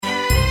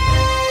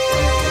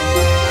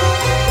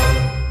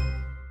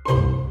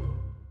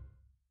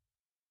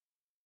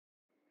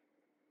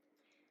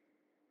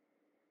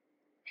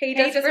Hey,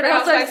 Desperate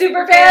Housewives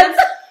super fans!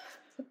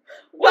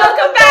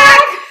 Welcome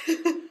back!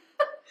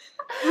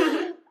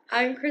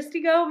 I'm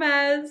Christy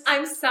Gomez.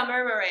 I'm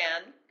Summer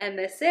Moran. And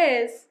this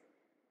is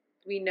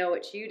We Know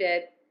What You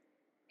Did.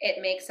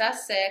 It makes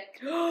us sick.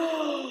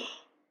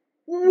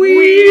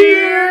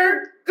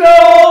 We're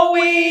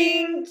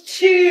going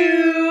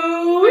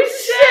to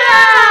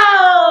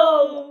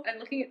show! I'm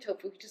looking at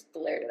Tofu, he just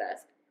glared at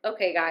us.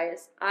 Okay,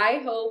 guys,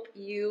 I hope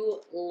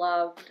you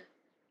loved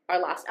our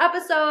last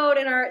episode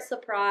and our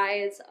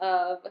surprise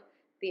of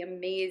the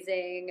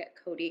amazing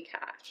Cody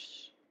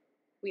Cash.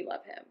 We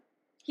love him.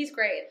 He's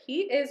great.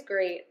 He is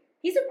great.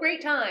 He's a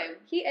great time.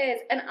 He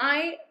is. And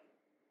I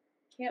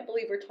can't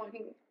believe we're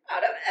talking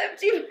out of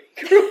empty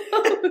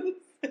microphones.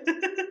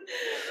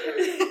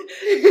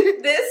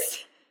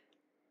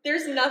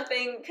 There's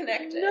nothing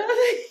connected.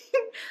 Nothing.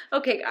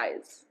 Okay,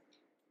 guys.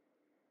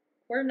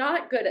 We're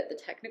not good at the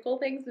technical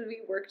things when we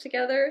work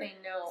together. I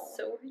know.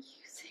 So we're using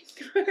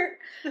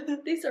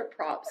these are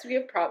props. We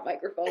have prop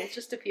microphones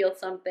just to feel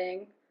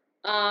something.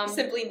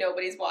 Simply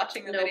nobody's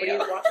watching the video.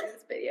 Nobody's watching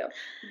this video.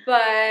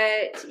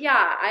 But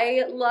yeah,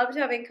 I loved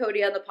having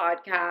Cody on the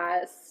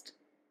podcast.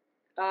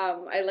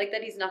 I like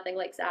that he's nothing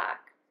like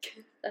Zach.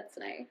 That's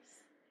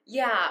nice.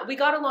 Yeah, we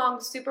got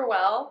along super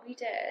well. We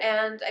did.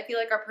 And I feel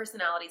like our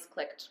personalities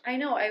clicked. I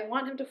know. I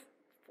want to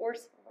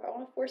force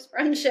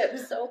friendship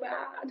so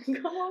bad.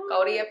 Come on.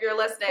 Cody, if you're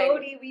listening.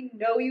 Cody, we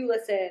know you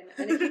listen.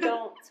 And if you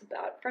don't, it's a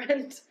bad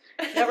friend.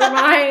 Never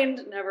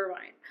mind.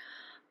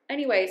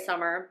 Anyway,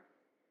 Summer,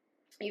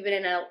 you've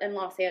been in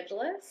Los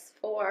Angeles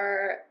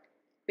for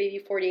maybe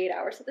 48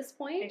 hours at this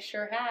point. I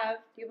sure have.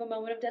 Do you have a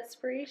moment of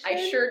desperation?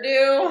 I sure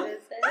do. What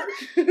is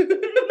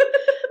it?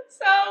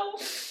 So,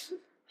 it's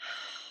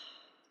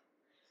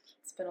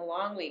been a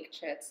long week,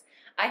 chits.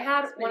 I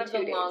had one of the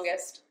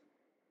longest.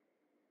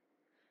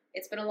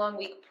 It's been a long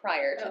week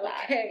prior to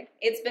that.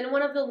 It's been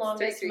one of the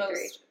longest,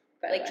 most,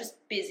 just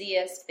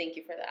busiest, thank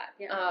you for that,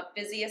 yeah.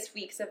 Busiest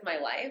weeks of my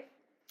life.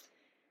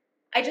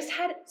 I just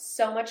had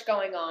so much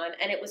going on,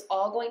 and it was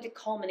all going to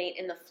culminate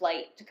in the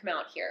flight to come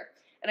out here.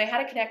 And I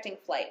had a connecting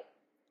flight.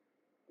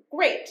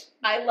 Great.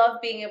 I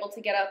love being able to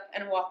get up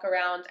and walk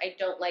around. I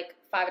don't like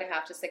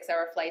 5.5 to 6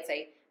 hour flights.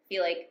 I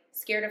feel like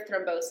scared of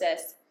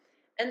thrombosis.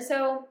 And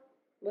so...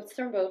 What's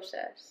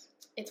thrombosis?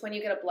 It's when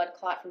you get a blood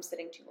clot from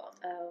sitting too long.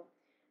 Oh.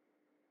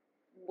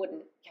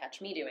 Wouldn't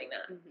catch me doing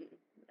that.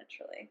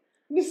 Naturally.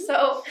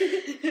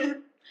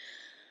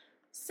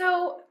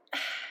 So,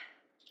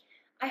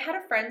 I had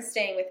a friend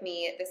staying with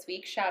me this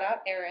week. Shout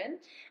out Erin.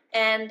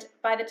 And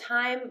by the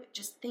time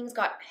just things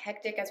got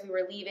hectic as we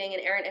were leaving,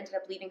 and Erin ended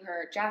up leaving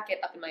her jacket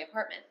up in my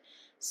apartment.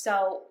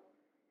 So,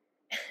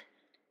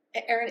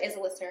 Erin is a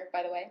listener,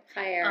 by the way.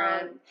 Hi,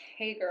 Erin.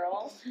 Hey,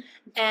 girl.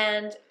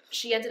 And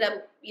she ended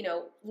up,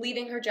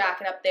 leaving her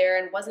jacket up there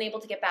and wasn't able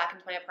to get back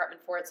into my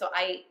apartment for it. So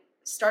I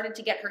started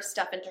to get her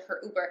stuff into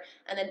her Uber.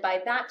 And then by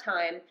that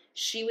time,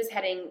 she was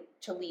heading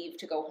to leave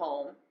to go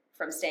home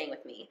from staying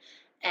with me.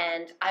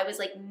 And I was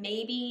like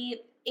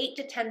maybe 8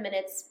 to 10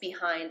 minutes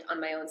behind on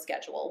my own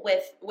schedule,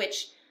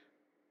 which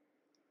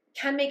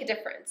can make a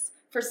difference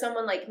for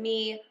someone like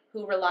me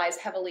who relies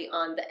heavily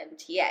on the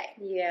MTA.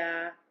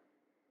 Yeah.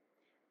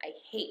 I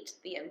hate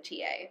the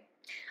MTA.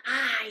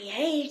 I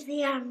hate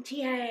the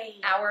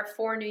MTA. Our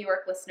 4 New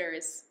York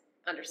listeners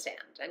understand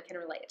and can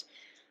relate.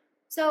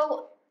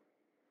 So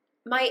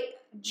my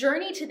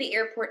journey to the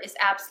airport is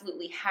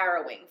absolutely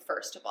harrowing,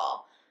 first of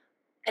all.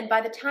 And by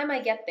the time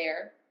I get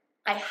there,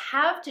 I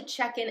have to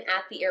check in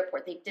at the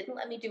airport. They didn't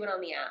let me do it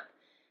on the app.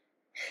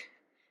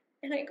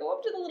 And I go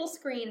up to the little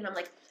screen and I'm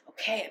like,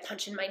 okay, I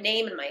punch in my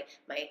name and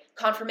my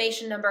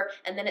confirmation number,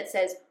 and then it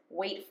says,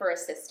 wait for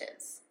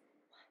assistance.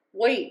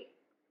 Wait.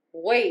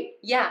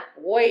 Yeah.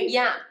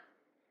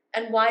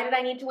 And why did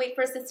I need to wait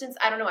for assistance?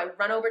 I don't know. I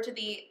run over to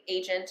the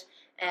agent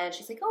and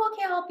she's like, oh,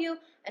 okay, I'll help you.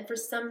 And for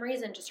some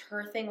reason, just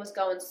her thing was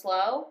going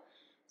slow.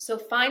 So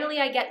finally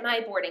I get my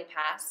boarding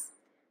pass.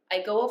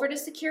 I go over to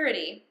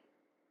security.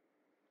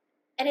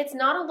 And it's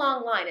not a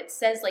long line. It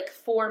says like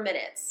 4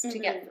 minutes to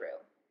get through.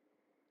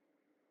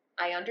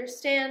 I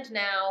understand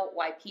now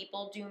why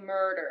people do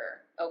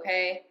murder,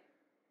 okay?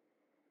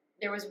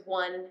 There was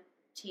one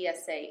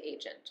TSA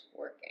agent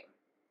working.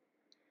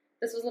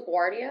 This was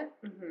LaGuardia?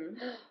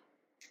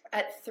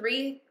 At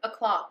 3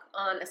 o'clock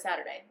on a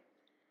Saturday.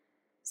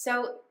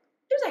 So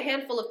there's a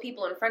handful of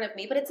people in front of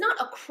me, but it's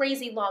not a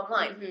crazy long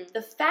line.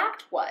 The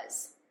fact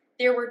was,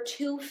 there were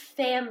 2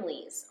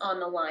 families on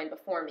the line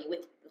before me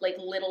with like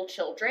little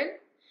children.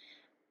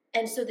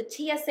 And so the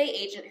TSA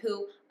agent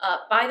who,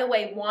 by the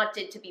way,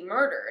 wanted to be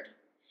murdered,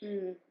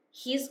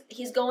 he's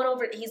going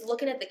over, he's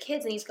looking at the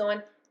kids and he's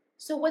going,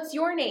 so what's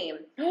your name?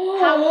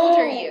 How old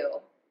are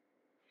you?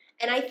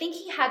 And I think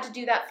he had to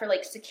do that for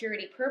like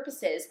security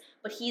purposes,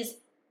 but he's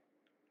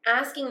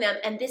asking them,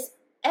 and this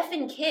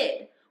effing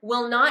kid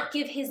will not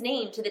give his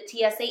name to the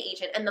TSA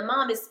agent. And the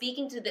mom is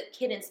speaking to the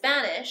kid in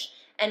Spanish,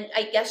 and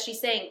I guess she's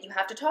saying, you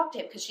have to talk to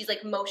him, because she's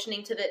like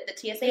motioning to the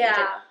TSA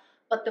agent.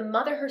 But the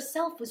mother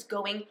herself was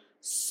going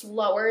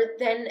slower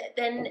than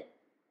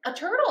a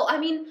turtle. I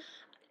mean,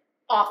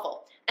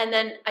 awful. And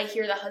then I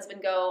hear the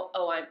husband go,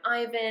 "Oh, I'm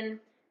Ivan."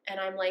 And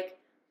I'm like,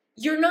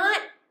 "You're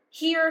not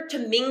here to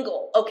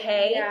mingle,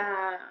 okay?"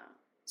 Yeah.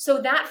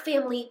 So that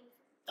family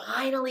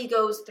finally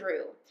goes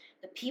through.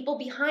 The people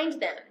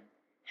behind them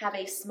have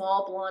a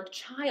small blonde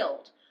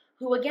child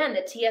who, again,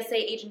 the TSA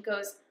agent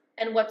goes,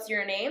 "And what's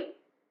your name?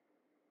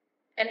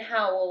 And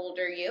how old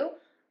are you?"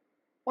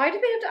 Why do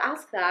they have to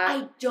ask that?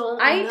 I don't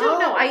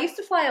know. I used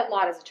to fly a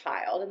lot as a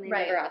child, and they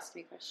Right. never asked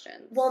me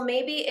questions. Well,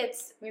 maybe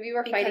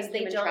we're because fighting they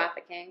human don't-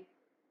 trafficking.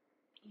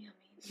 Yeah,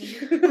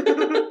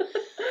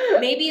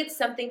 maybe it's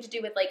something to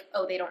do with like,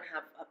 oh, they don't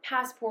have a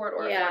passport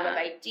or a form of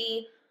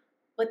ID.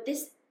 But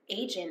this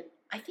agent,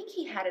 I think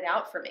he had it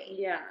out for me.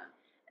 Yeah.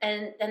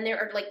 And then there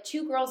are like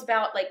two girls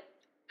about like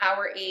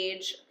our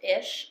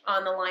age-ish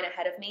on the line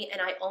ahead of me,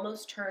 and I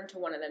almost turned to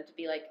one of them to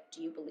be like,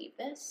 "Do you believe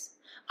this?"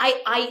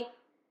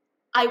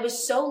 I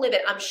was so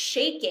livid. I'm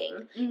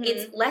shaking. Mm-hmm.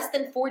 It's less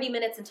than 40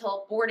 minutes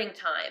until boarding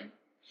time.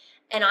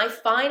 And I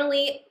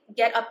finally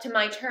get up to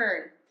my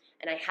turn.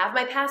 And I have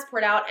my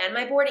passport out and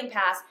my boarding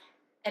pass.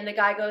 And the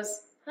guy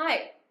goes,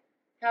 "Hi,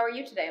 how are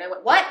you today?" And I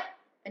went, "What?"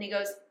 And he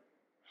goes,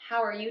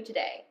 "How are you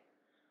today?"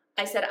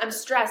 I said, "I'm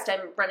stressed.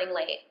 I'm running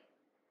late."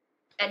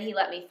 And he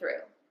let me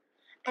through.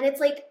 And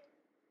it's like,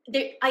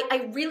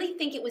 I really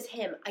think it was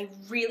him. I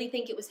really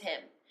think it was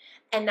him.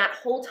 And that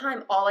whole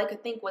time, all I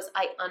could think was,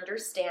 I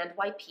understand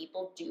why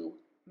people do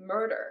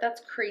murder. That's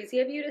crazy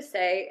of you to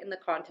say in the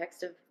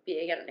context of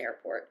being at an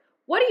airport.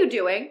 What are you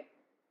doing?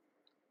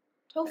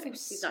 Tofu.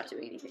 He's not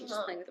doing anything. He's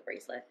just playing with a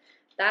bracelet.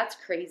 That's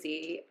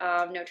crazy.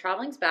 No,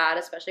 traveling's bad,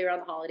 especially around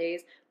the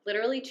holidays.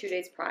 Literally 2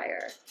 days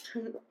prior,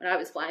 when I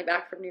was flying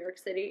back from New York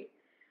City.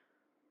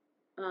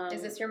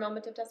 Is this your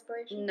moment of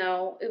desperation?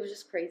 No, it was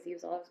just crazy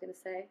is all I was going to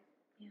say.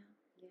 Yeah.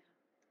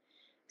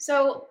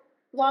 So,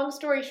 long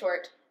story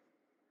short,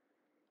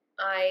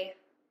 I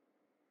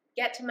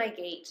get to my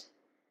gate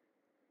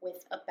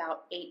with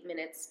about 8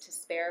 minutes to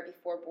spare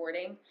before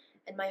boarding,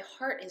 and my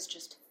heart is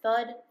just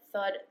thud,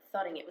 thud,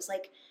 thudding. It was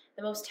like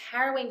the most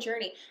harrowing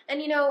journey.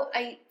 And,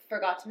 I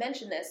forgot to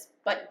mention this,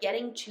 but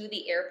getting to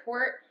the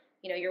airport,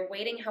 you're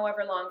waiting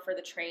however long for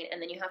the train,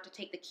 and then you have to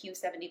take the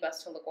Q70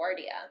 bus to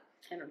LaGuardia.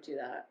 I don't do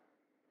that.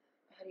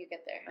 How do you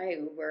get there? I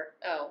Uber.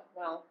 Oh,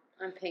 well.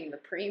 I'm paying the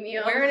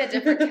premium. We're in a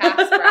different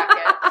tax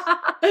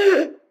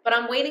bracket. But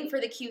I'm waiting for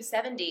the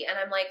Q70, and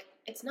I'm like,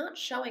 it's not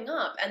showing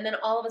up. And then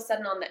all of a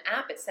sudden on the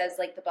app, it says,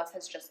 like, the bus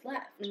has just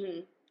left. Mm-hmm.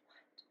 What?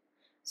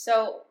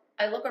 So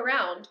I look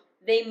around.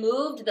 They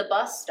moved the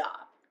bus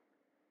stop.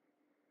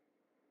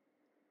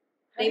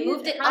 They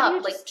moved it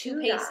up like 2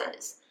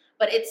 paces.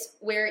 But it's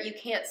where you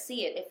can't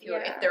see it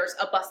if there's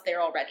a bus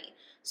there already.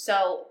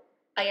 So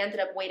I ended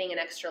up waiting an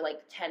extra,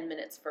 10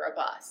 minutes for a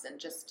bus,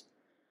 and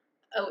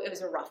it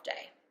was a rough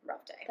day.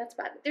 That's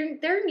bad.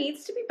 There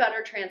needs to be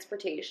better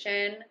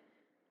transportation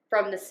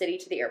from the city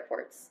to the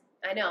airports.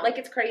 I know.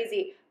 It's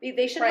crazy.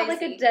 They should have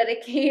a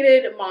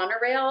dedicated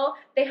monorail.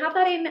 They have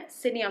that in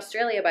Sydney,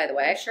 Australia, by the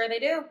way. I'm sure they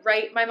do.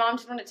 Right? My mom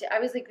just wanted to. I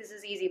was like, this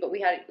is easy, but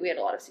we had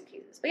a lot of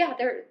suitcases. But yeah,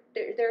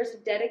 there's a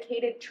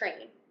dedicated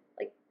train,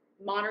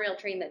 monorail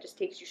train that just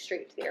takes you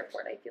straight to the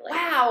airport. I feel like.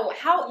 Wow,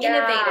 how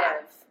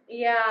innovative!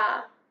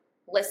 Yeah.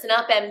 Listen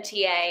up,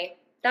 MTA.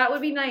 That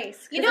would be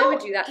nice. I would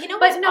do that.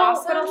 But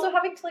awesome? But also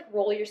having to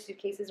roll your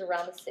suitcases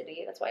around the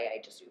city. That's why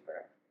I just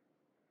Uber.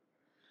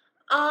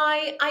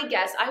 I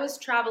guess I was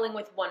traveling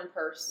with one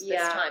purse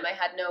this time. I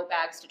had no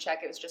bags to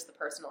check. It was just the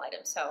personal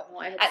items. So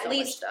at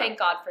least thank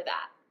God for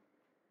that.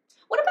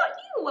 What about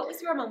you? What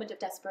was your moment of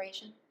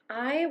desperation?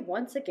 I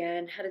once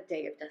again had a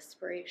day of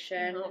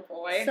desperation. Oh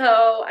boy!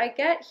 So I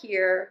get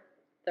here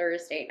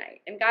Thursday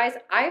night, and guys,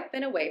 I've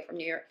been away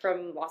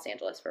from Los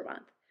Angeles for a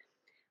month.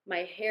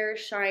 My hair is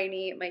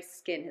shiny. My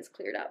skin has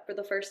cleared up for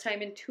the first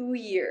time in 2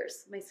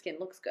 years. My skin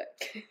looks good.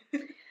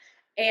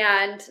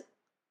 And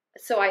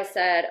so I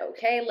said,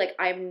 okay,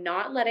 I'm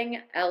not letting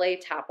LA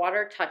tap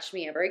water touch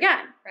me ever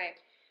again. Right.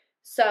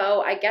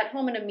 So I get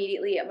home, and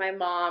immediately my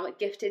mom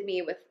gifted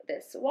me with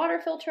this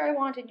water filter I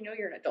wanted.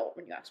 You're an adult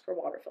when you ask for a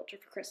water filter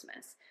for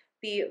Christmas.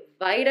 The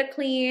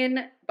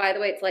VitaClean, by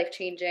the way, it's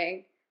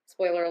life-changing.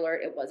 Spoiler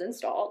alert, it was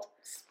installed.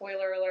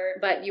 Spoiler alert.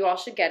 But you all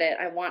should get it.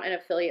 I want an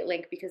affiliate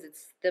link because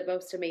it's the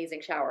most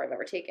amazing shower I've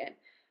ever taken.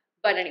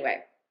 But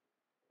anyway,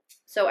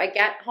 so I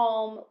get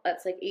home.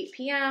 It's 8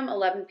 p.m.,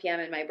 11 p.m.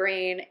 in my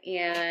brain.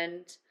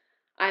 And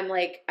I'm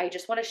like, I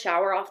just want to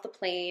shower off the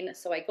plane.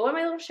 So I go in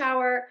my little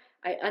shower.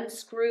 I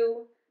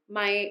unscrew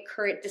my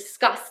current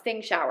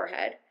disgusting shower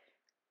head.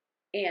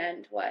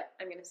 And what?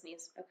 I'm going to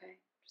sneeze. Okay.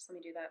 Just let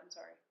me do that. I'm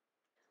sorry.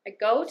 I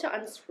go to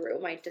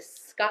unscrew my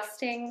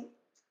disgusting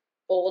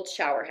old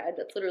shower head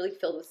that's literally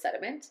filled with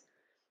sediment.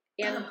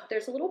 And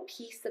there's a little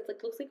piece that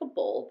looks like a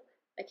bulb.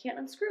 I can't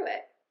unscrew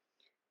it.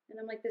 And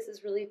I'm like, this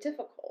is really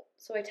difficult.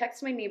 So I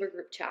text my neighbor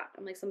group chat.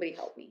 I'm like, somebody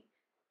help me.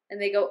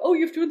 And they go, oh,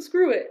 you have to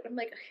unscrew it. I'm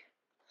like,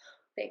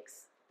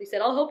 thanks. They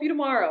said, I'll help you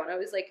tomorrow. And I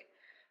was like,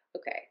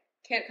 okay.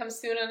 Can't come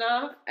soon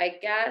enough? I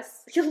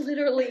guess.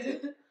 Literally,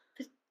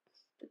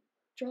 the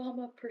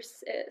drama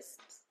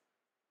persists.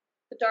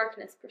 The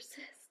darkness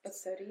persists. But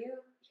so do you.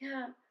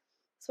 Yeah.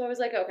 So I was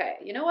like, okay,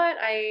 you know what?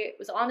 I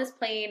was on this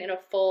plane in a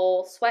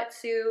full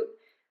sweatsuit.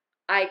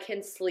 I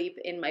can sleep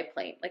in my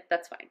plane. Like,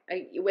 that's fine.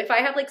 If I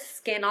have, like,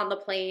 skin on the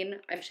plane,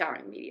 I'm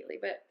showering immediately.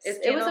 But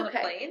it was on okay.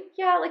 The plane?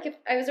 Yeah, like, if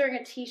I was wearing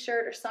a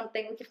t-shirt or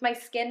something, like, if my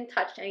skin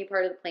touched any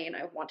part of the plane,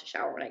 I would want to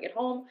shower when I get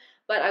home.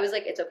 But I was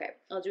like, it's okay.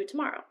 I'll do it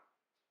tomorrow.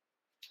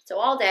 So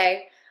all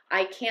day,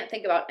 I can't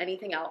think about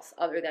anything else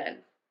other than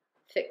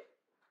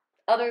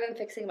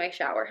fixing my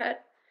shower head.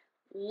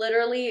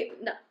 Literally,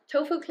 no,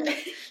 Tofu can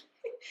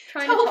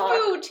trying to talk.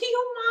 Tofu, do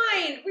you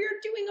mind? We're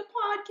doing a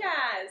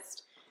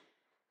podcast.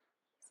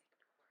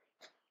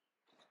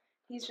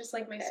 He's just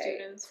like my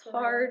students. It's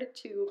hard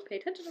to pay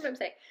attention to what I'm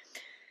saying.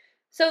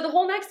 So the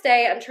whole next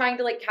day, I'm trying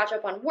to, like, catch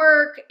up on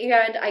work,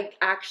 and I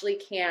actually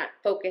can't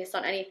focus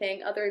on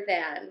anything other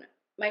than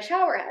my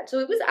shower head. So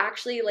it was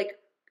actually, like,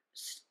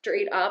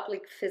 straight up,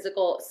 like,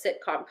 physical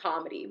sitcom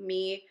comedy.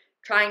 Me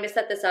trying to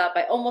set this up.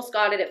 I almost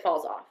got it. It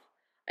falls off.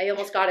 I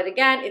almost got it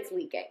again. It's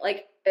leaking.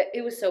 Like,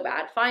 it was so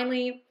bad.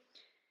 Finally,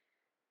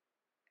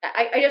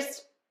 I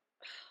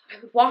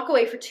would walk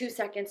away for 2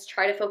 seconds,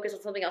 try to focus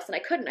on something else, and I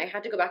couldn't. I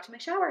had to go back to my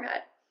shower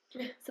head.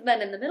 So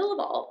then in the middle of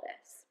all of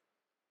this,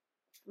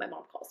 my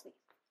mom calls me.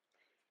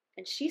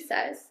 And she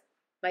says,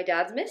 my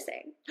dad's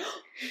missing.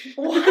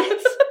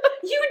 What?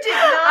 You did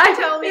not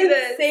tell me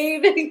this.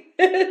 Saving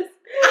this.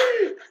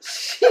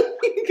 She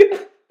goes,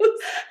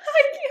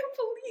 I can't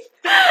believe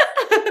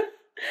that.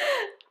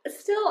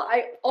 Still,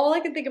 all I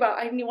can think about,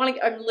 I'm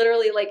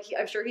literally like,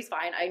 I'm sure he's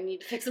fine. I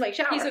need to fix my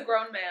shower. He's a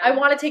grown man. I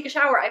want to take a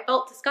shower. I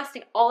felt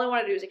disgusting. All I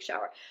want to do is take a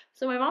shower.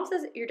 So my mom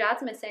says, your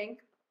dad's missing.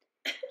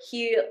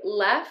 He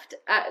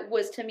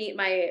was to meet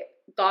my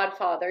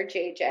godfather,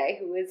 JJ,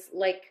 who is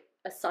like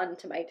a son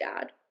to my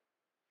dad.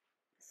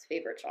 His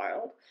favorite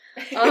child.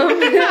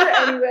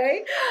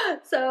 Anyway,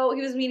 so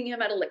he was meeting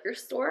him at a liquor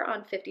store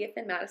on 50th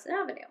and Madison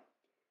Avenue.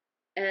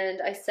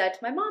 And I said to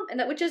my mom,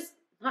 which is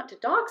not to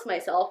dox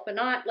myself, but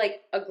not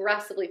like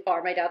aggressively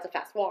far. My dad's a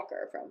fast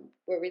walker from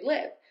where we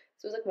live.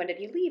 So I was like, when did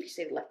he leave? He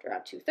said he left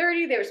around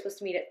 2:30. They were supposed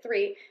to meet at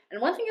 3.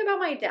 And one thing about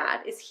my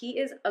dad is he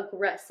is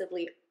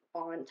aggressively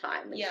on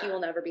time. Like, he will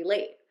never be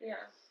late.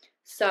 Yeah.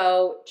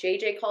 So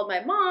JJ called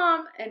my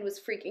mom and was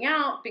freaking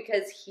out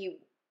because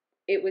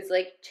it was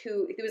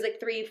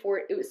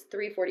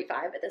 3:45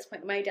 at this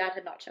point. My dad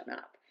had not shown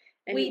up.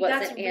 And he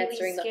wasn't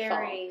answering the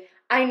phone.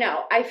 I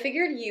know. I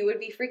figured you would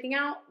be freaking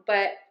out,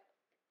 but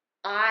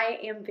I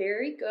am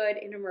very good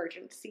in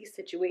emergency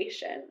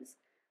situations.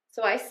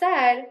 So I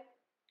said,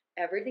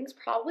 everything's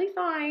probably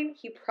fine.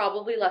 He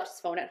probably left his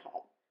phone at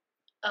home.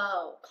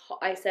 Oh.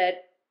 I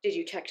said, did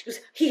you check? She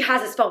goes, he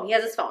has his phone.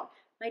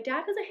 My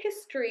dad has a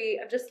history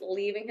of just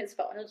leaving his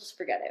phone. He'll just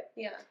forget it.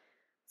 Yeah.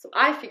 So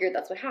I figured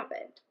that's what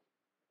happened.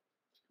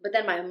 But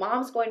then my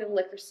mom's going to the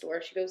liquor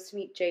store. She goes to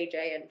meet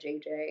JJ, and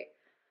JJ,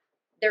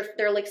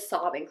 they're like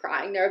sobbing,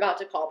 crying. They're about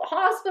to call the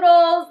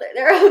hospitals.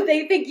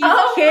 They think he's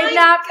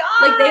kidnapped.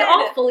 Like, they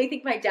all fully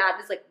think my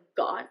dad is like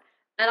gone.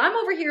 And I'm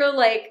over here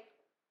like,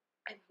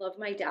 I love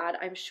my dad.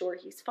 I'm sure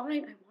he's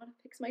fine. I want to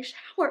fix my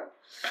shower.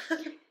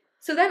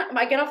 So then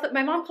I get off.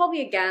 My mom called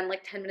me again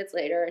like 10 minutes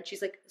later, and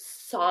she's like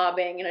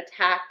sobbing in a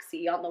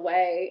taxi on the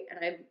way.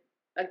 And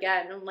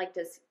I'm like,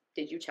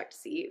 did you check to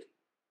see if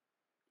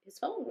his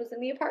phone was in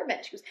the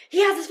apartment? She goes,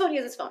 he has his phone.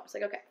 I was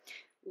like, okay.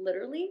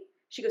 Literally,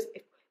 she goes,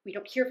 if we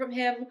don't hear from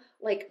him,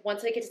 like,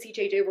 once I get to see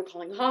JJ, we're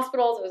calling the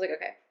hospitals. I was like,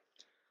 okay.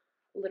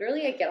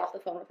 Literally, I get off the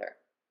phone with her.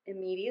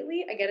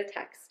 Immediately, I get a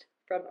text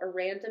from a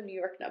random New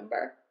York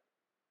number.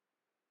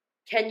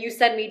 Can you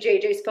send me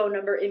JJ's phone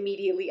number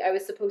immediately? I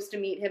was supposed to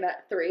meet him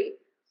at 3.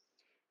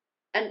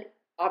 And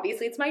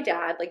obviously, it's my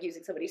dad, like,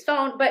 using somebody's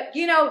phone. But,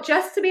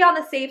 just to be on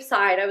the safe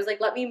side, I was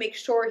like, let me make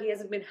sure he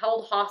hasn't been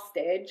held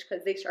hostage,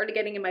 because they started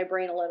getting in my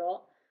brain a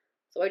little.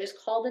 So I just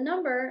called the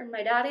number, and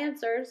my dad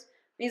answers.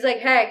 He's like,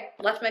 hey,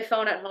 left my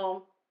phone at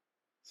home.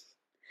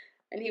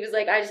 And he was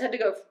like, I just had to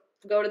go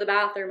to the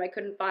bathroom. I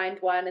couldn't find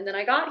one. And then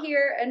I got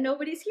here, and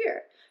nobody's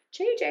here.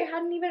 JJ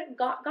hadn't even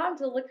gotten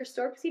to the liquor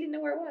store because he didn't know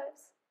where it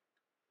was.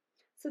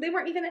 So they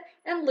weren't even,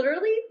 and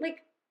literally,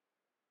 like,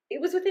 it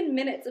was within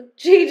minutes of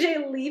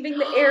JJ leaving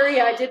the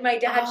area did my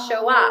dad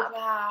show up.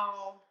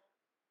 Wow.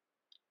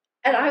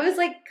 And I was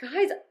like,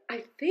 guys,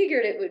 I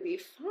figured it would be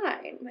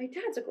fine. My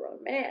dad's a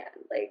grown man.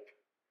 Like,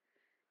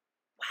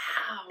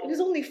 wow. It was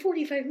only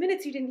 45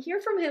 minutes you didn't hear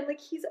from him. Like,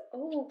 he's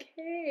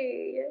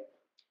okay.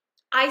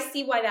 I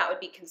see why that would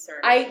be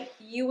concerning.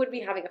 You would be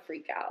having a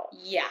freak out.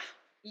 Yeah.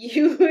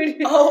 You would.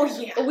 Oh,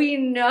 yeah. We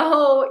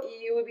know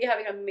you would be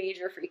having a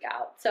major freak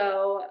out.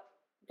 So,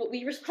 but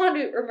we respond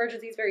to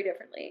emergencies very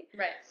differently.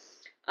 Right.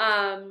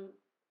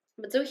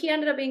 But so he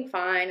ended up being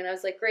fine, and I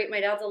was like, great, my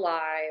dad's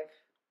alive.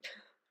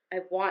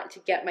 I want to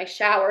get my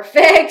shower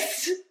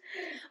fixed.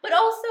 But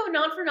also,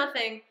 not for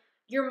nothing,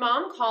 your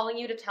mom calling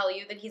you to tell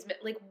you that he's,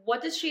 like,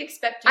 what does she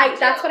expect you to do?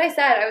 That's what I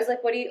said. I was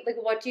like, what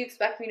do you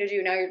expect me to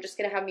do? Now you're just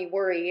going to have me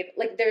worried.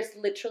 Like, there's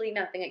literally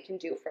nothing I can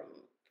do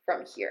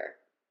from here.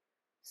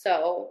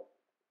 So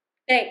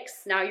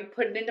Thanks. Now you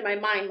put it into my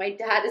mind. My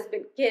dad has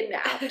been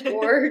kidnapped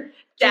or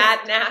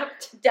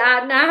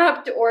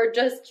Dad-napped, or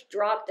just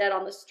dropped dead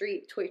on the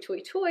street. Toy.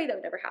 That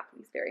would never happen.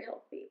 He's very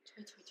healthy.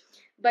 Toy.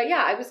 But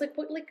yeah, I was like,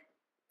 what, like,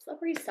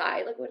 Upper East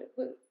Side? Like, what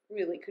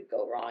really could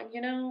go wrong, you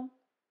know?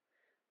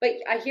 But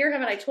I hear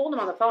him, and I told him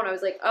on the phone, I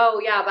was like,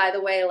 oh, yeah, by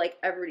the way, like,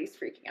 everybody's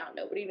freaking out.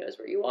 Nobody knows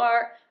where you are.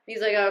 And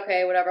he's like,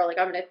 okay, whatever. Like,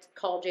 I'm going to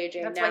call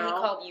JJ That's now. why he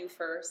called you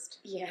first.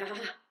 Yeah.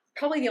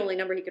 Probably the only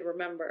number he could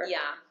remember.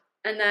 Yeah.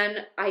 And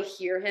then I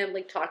hear him,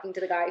 like, talking to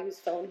the guy whose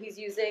phone he's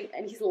using,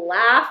 and he's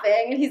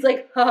laughing, and he's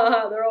like,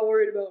 ha, they're all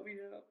worried about me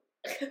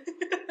now.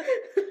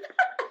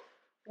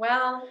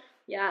 Well,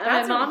 yeah,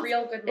 that's a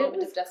real good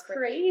moment of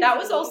desperation. Crazy. That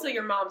was also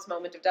your mom's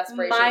moment of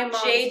desperation. My mom's,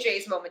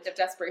 JJ's moment of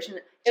desperation.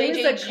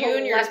 JJ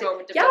Jr.'s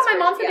moment of desperation. Yeah, my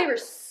mom said they were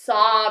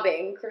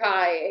sobbing,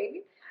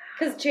 crying.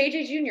 Because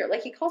JJ Jr.,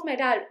 like, he calls my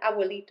dad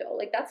abuelito.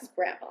 Like, that's his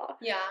grandpa.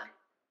 Yeah.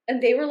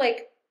 And they were,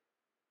 like,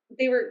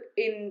 they were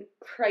in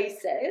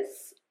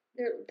crisis.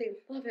 They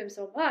love him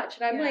so much.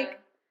 And I'm like, I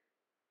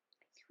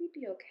think we'd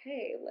be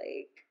okay.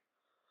 Like,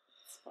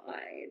 it's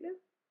fine.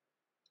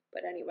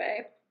 But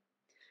anyway.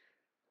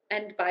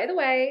 And by the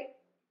way,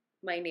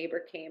 my neighbor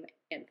came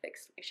and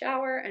fixed my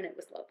shower, and it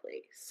was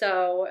lovely.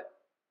 So,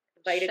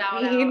 Shout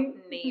out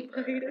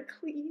neighbor.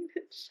 VitaClean.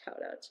 Shout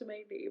out to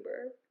my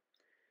neighbor.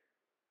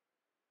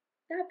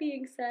 That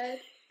being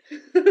said.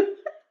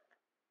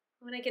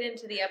 Want to get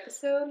into the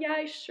episode? Yeah,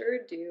 I sure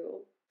do.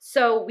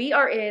 So we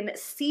are in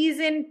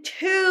season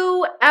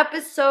 2,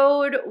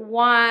 episode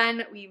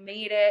 1. We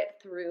made it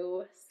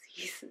through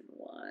season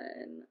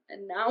 1.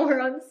 And now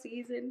we're on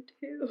season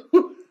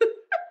 2.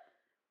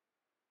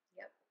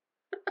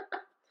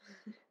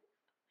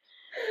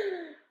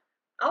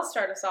 I'll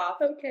start us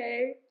off.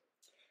 Okay.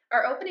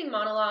 Our opening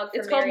monologue for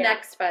It's called Mary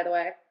Next, by the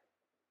way.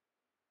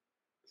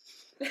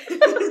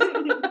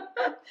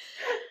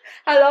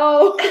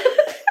 Hello.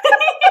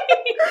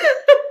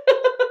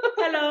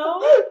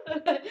 Hello.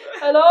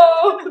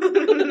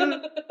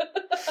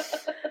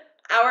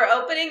 Our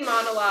opening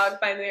monologue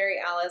by Mary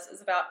Alice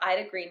is about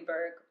Ida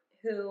Greenberg,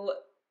 who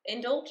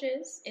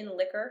indulges in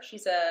liquor.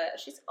 She's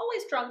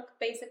always drunk,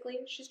 basically.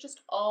 She's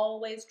just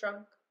always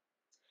drunk.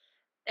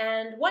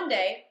 And one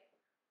day,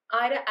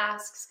 Ida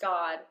asks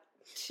God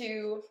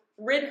to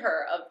rid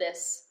her of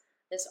this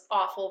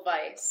awful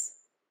vice.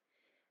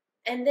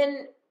 And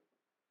then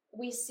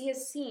we see a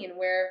scene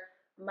where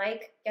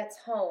Mike gets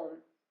home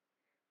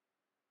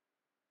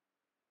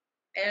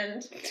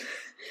and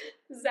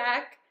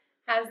Zach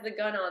has the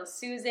gun on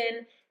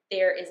Susan.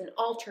 There is an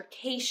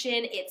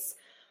altercation. It's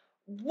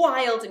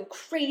wild and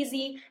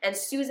crazy. And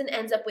Susan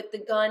ends up with the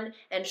gun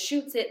and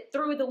shoots it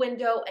through the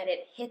window, and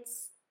it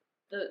hits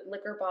the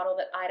liquor bottle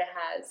that Ida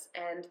has.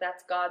 And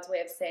that's God's way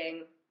of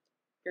saying,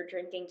 your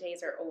drinking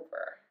days are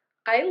over.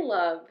 I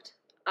loved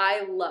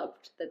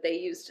that they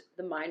used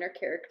the minor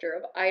character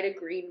of Ida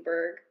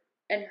Greenberg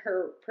and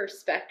her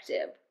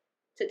perspective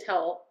to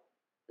tell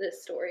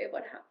this story of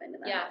what happened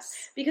in that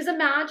house. Because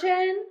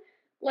imagine,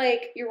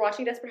 like, you're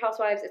watching Desperate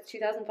Housewives, it's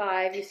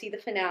 2005, you see the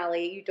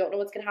finale, you don't know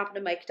what's going to happen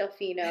to Mike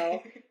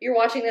Delfino. You're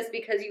watching this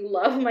because you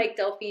love Mike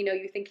Delfino,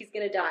 you think he's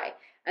going to die,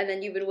 and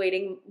then you've been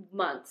waiting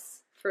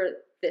months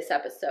for this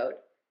episode.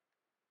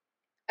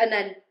 And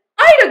then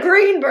Ida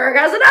Greenberg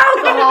has an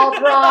alcohol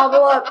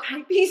problem.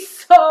 I'd be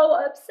so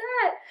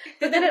upset.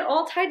 But then it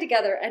all tied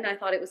together, and I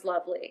thought it was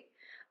lovely.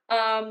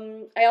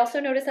 I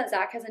also noticed that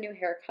Zach has a new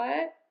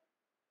haircut.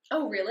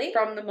 Oh, really?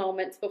 From the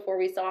moments before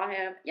we saw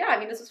him. Yeah, I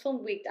mean, this was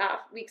filmed weeks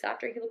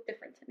after. He looked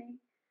different to me.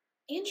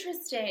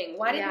 Interesting.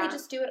 Why didn't they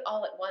just do it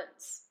all at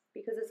once?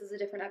 Because this is a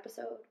different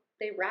episode.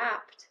 They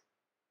wrapped.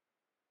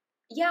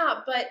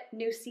 Yeah, but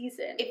new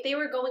season. If they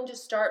were going to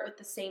start with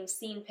the same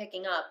scene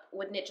picking up,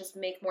 wouldn't it just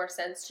make more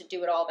sense to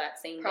do it all that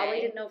same day?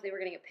 Probably didn't know if they were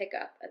getting a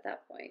pickup at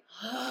that point.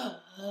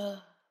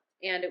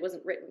 And it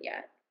wasn't written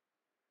yet.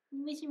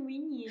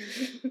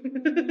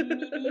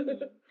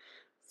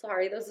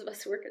 Sorry, those of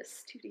us who work at a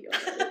studio know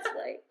what it's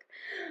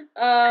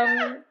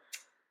like.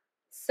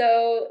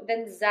 So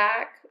then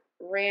Zach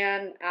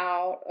ran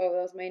out. Oh,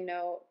 that was my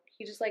note.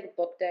 He just, like,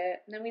 booked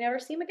it. And then we never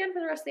see him again for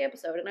the rest of the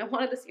episode. And I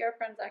wanted to see our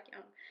friend Zach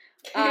Young.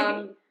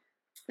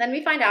 Then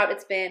we find out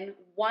it's been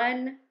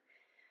I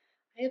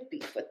have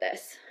beef with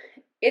this.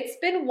 It's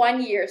been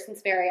 1 year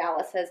since Mary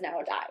Alice has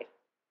now died.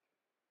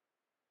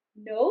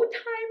 No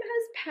time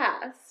has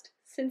passed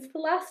since the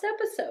last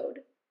episode.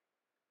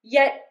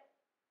 Yet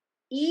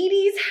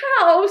Edie's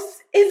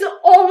house is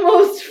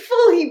almost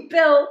fully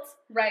built.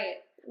 Right.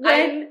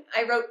 When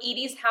I wrote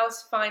Edie's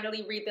house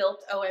finally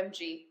rebuilt,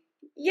 OMG.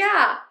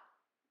 Yeah.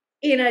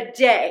 In a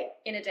day.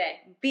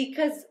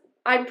 Because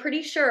I'm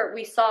pretty sure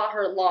we saw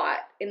her lot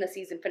in the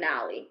season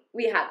finale.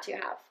 We had to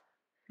have.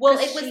 Well,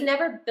 it was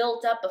never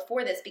built up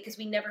before this because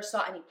we never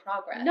saw any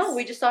progress. No,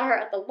 we just saw her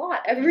at the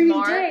lot every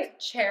day.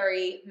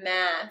 Cherry,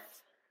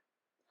 math.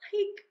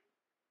 Like,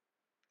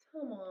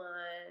 come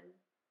on.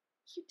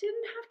 You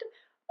didn't have to.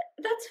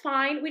 That's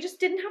fine. We just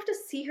didn't have to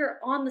see her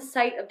on the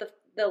site of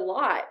the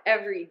lot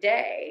every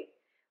day.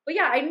 But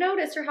yeah, I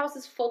noticed her house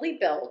is fully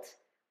built.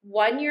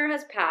 1 year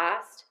has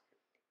passed.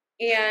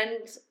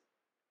 And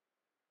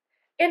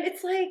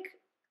it's like,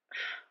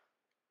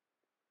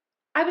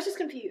 I was just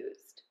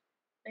confused.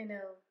 I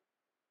know.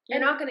 You're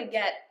not going to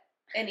get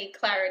any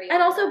clarity on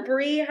And also, that.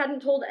 Bree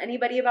hadn't told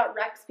anybody about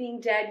Rex being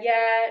dead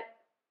yet.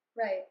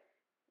 Right.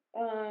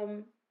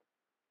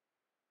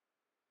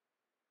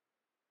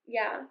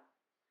 Yeah.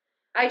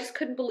 I just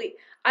couldn't believe.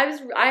 I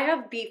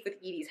have beef with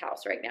Edie's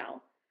house right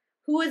now.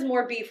 Who has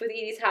more beef with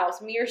Edie's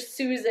house, me or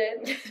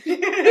Susan?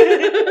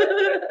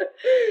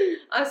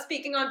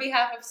 Speaking on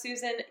behalf of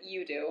Susan,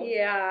 you do.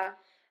 Yeah.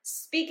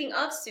 Speaking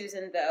of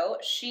Susan, though,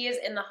 she is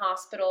in the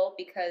hospital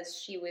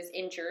because she was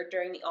injured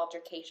during the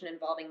altercation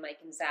involving Mike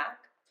and Zach.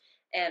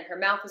 And her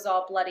mouth was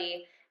all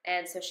bloody,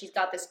 and so she's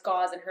got this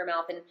gauze in her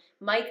mouth. And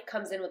Mike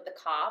comes in with the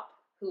cop,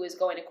 who is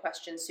going to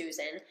question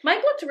Susan.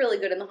 Mike looked really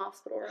good in the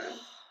hospital room.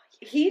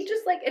 He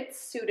just, like, it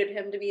suited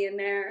him to be in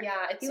there.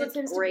 Yeah, he looked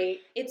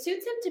great. It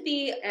suits him to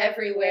be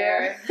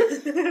everywhere.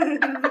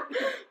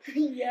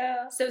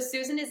 Yeah. So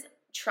Susan is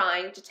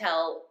trying to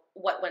tell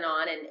what went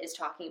on and is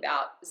talking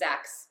about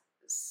Zach's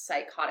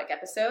psychotic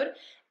episode,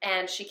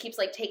 and she keeps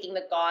like taking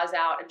the gauze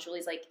out, and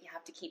Julie's like, you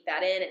have to keep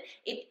that in,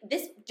 and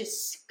this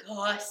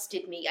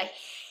disgusted me. I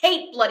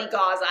hate bloody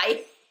gauze.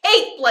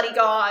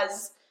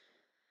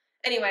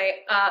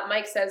 Anyway,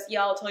 Mike says,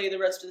 yeah, I'll tell you the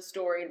rest of the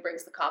story, and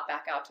brings the cop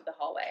back out to the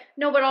hallway.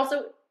 No, but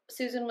also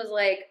Susan was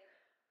like,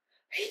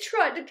 he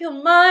tried to kill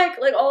Mike,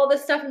 like all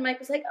this stuff, and Mike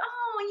was like,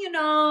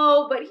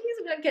 oh, but he's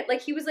gonna get,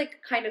 like, he was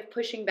like kind of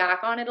pushing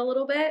back on it a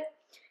little bit,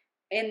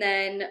 and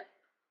then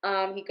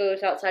he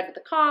goes outside with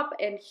the cop,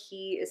 and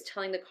he is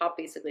telling the cop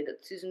basically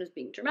that Susan was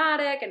being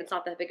dramatic, and it's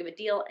not that big of a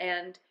deal,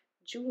 and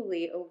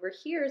Julie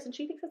overhears, and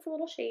she thinks it's a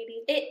little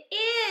shady. It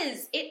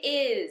is.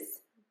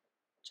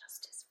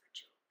 Justice for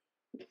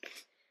Julie.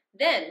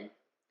 Then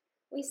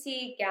we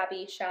see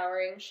Gabby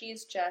showering.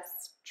 She's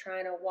just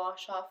trying to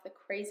wash off the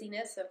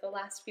craziness of the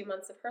last few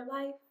months of her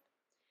life.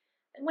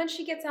 And when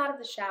she gets out of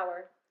the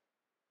shower,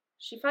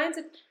 she finds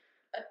a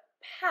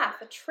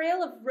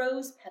trail of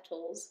rose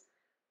petals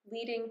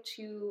leading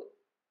to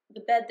the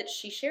bed that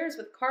she shares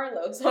with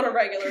Carlos on a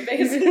regular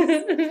basis.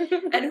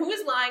 And who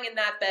is lying in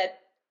that bed?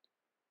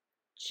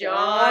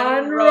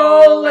 John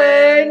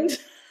Rowland.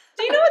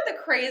 Do you know what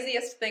the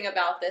craziest thing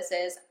about this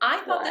is?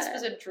 I thought this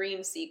was a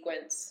dream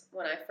sequence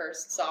when I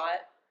first saw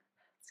it.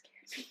 It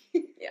scares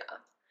me. Yeah.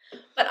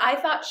 But I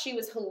thought she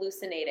was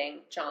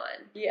hallucinating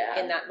John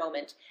in that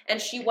moment.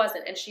 And she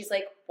wasn't. And she's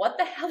like, what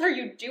the hell are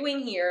you doing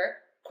here?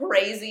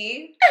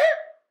 Crazy.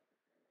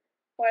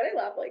 Why did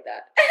I laugh like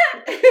that?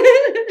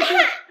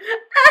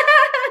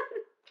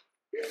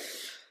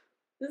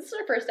 This is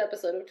our first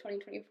episode of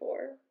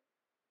 2024.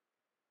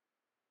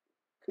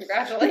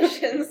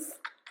 Congratulations.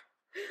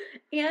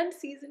 And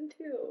season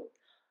 2.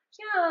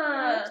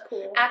 Yeah. That's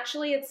cool.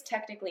 Actually, it's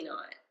technically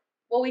not.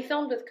 Well, we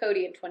filmed with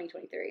Cody in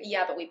 2023.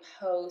 Yeah, but we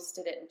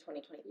posted it in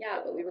 2020. Yeah,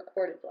 but we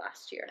recorded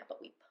last year. Yeah,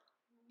 but we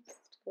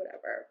posted.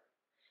 Whatever.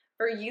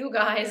 For you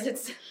guys,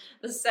 it's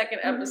the second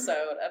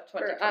episode of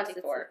 2024. For us, it's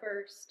the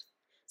first.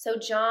 So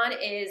John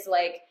is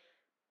like,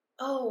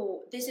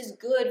 oh, this is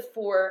good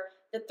for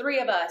the three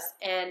of us.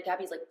 And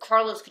Gabby's like,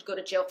 Carlos could go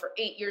to jail for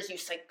 8 years, you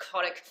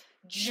psychotic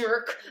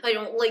jerk. I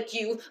don't like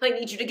you. I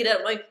need you to get out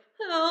of my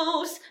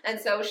house. And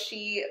so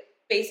she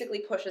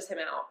basically pushes him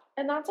out.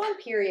 And that's on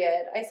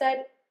period. I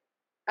said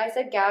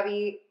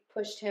Gabby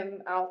pushed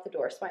him out the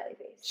door, smiley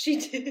face. She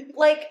did.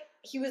 Like,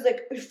 he was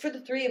like, for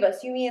the three of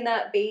us, you, me, and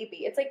that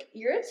baby. It's like,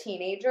 you're a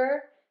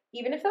teenager.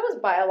 Even if that was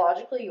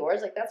biologically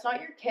yours, like, that's not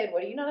your kid.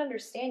 What do you not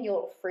understand, you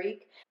little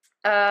freak?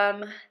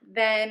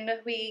 Then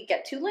we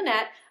get to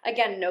Lynette.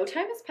 Again, no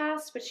time has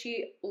passed, but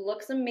she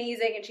looks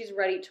amazing and she's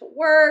ready to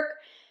work.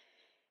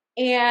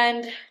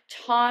 And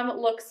Tom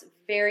looks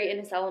very in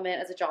his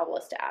element as a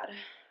jobless dad.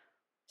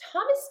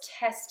 Tom is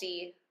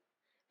testy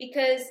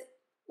because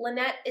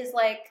Lynette is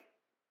like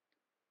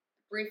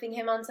briefing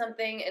him on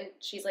something and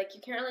she's like,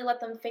 you can't really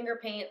let them finger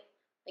paint.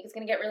 Like, it's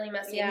going to get really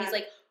messy. Yeah. And he's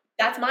like,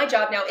 that's my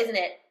job now, isn't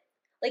it?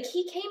 Like,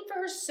 he came for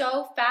her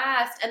so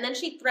fast, and then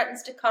she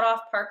threatens to cut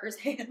off Parker's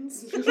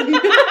hands.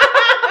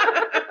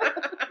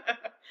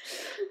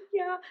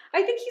 Yeah.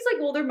 I think he's like,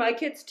 well, they're my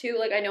kids too.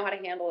 Like, I know how to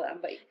handle them,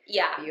 but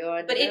yeah.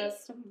 But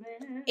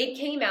it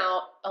came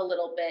out a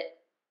little bit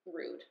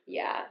rude.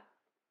 Yeah,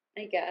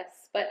 I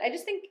guess. But I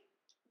just think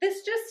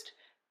this just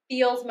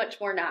feels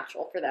much more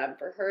natural for them,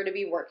 for her to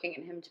be working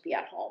and him to be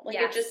at home. Like,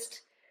 yes.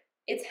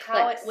 It's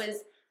how it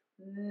was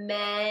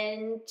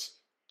meant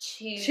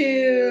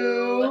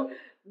to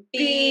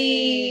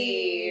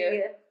be.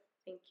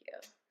 Thank you.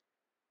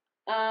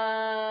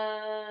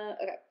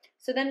 Okay.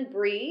 So then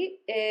Bree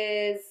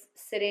is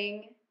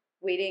sitting,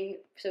 waiting,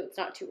 so it's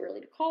not too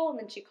early to call, and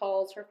then she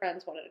calls her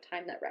friends one at a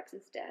time that Rex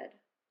is dead.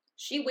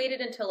 She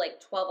waited until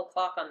like 12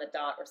 o'clock on the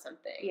dot or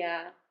something.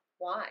 Yeah.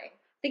 Why? I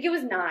think it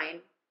was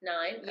 9.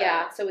 9?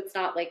 Yeah, so it's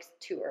not like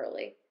too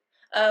early.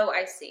 Oh,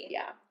 I see.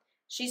 Yeah.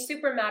 She's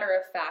super matter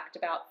of fact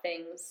about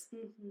things.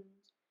 Mm-hmm.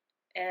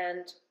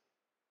 And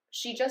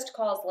she just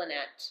calls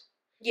Lynette.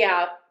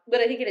 Yeah, but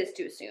I think it is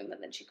to assume that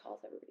then she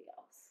calls everybody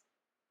else.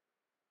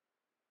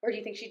 Or do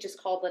you think she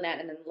just called Lynette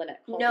and then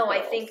Lynette called No, the I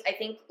girls?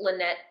 think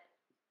Lynette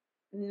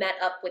met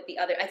up with the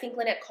other. I think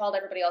Lynette called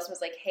everybody else and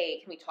was like, "Hey,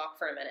 can we talk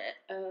for a minute?"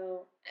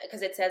 Oh.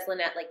 Because it says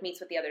Lynette like meets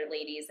with the other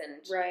ladies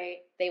and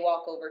Right. they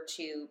walk over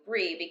to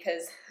Bree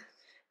because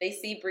they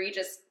see Bree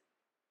just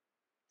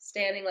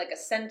standing like a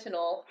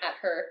sentinel at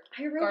her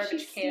I wrote garbage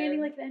she's can.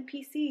 standing like an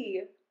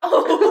NPC.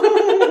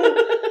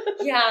 Oh,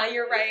 yeah,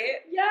 you're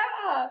right.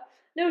 Yeah.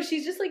 No,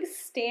 she's just like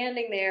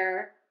standing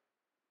there,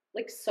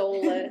 like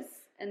soulless.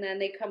 And then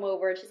they come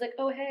over and she's like,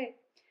 "Oh, hey,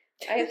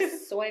 I have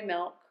soy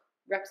milk.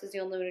 Rex is the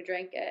only one who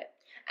drank it."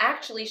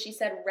 Actually, she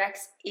said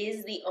Rex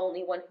is the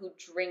only one who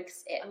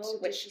drinks it, Oh,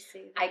 did which she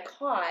say that? I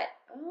caught.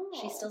 Oh.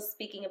 She's still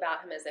speaking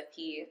about him as if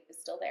he is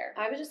still there.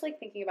 I was just like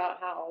thinking about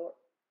how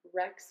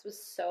Rex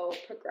was so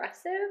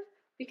progressive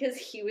because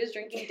he was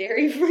drinking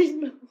dairy-free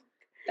milk.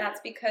 That's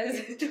because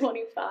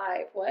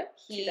 25. What?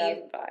 He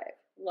 2005.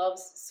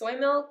 loves soy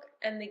milk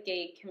and the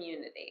gay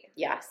community.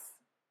 Yes.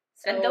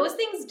 And So- those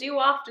things do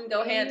often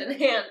go hand in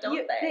hand,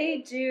 don't they? They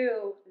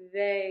do.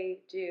 They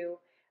do.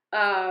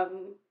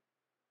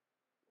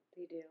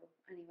 They do.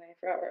 Anyway, I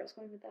forgot where I was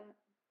going with that.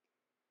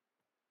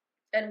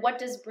 And what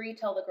does Bree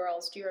tell the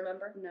girls? Do you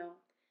remember? No.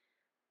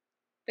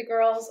 The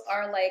girls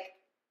are like,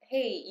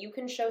 "Hey, you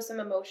can show some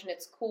emotion.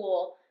 It's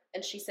cool."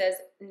 And she says,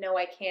 "No,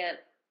 I can't.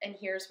 And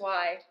here's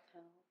why.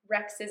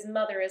 Rex's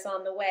mother is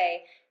on the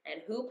way."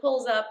 And who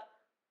pulls up?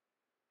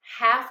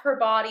 Half her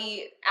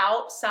body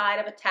outside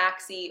of a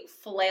taxi,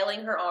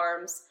 flailing her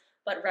arms,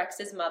 but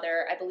Rex's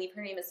mother. I believe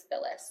her name is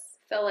Phyllis.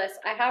 Phyllis.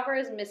 I have her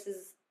as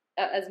Mrs.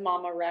 As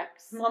Mama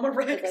Rex. Mama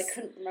Rex. Because I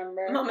couldn't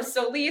remember. Mama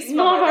Solis,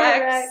 Mama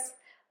Rex.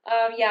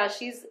 Yeah,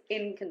 she's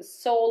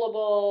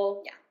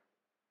inconsolable.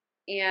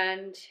 Yeah.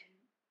 And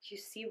you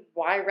see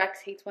why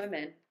Rex hates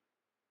women.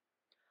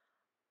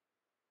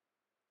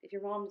 If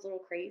your mom's a little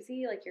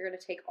crazy, like you're gonna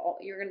take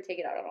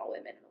it out on all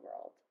women in the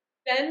world.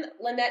 Then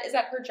Lynette is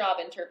at her job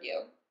interview.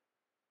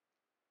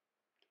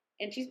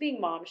 And she's being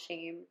mom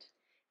shamed.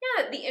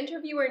 Yeah, the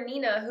interviewer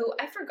Nina, who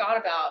I forgot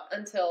about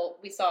until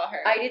we saw her.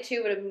 I did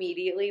too, but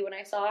immediately when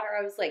I saw her,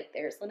 I was like,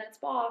 there's Lynette's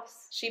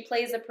boss. She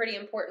plays a pretty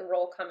important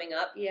role coming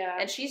up. Yeah.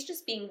 And she's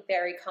just being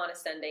very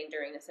condescending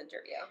during this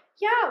interview.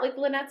 Yeah, like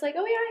Lynette's like,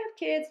 "Oh yeah, I have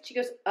kids." She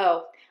goes,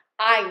 "Oh,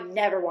 I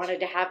never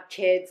wanted to have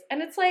kids."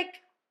 And it's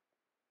like,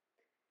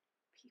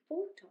 people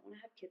who don't want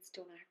to have kids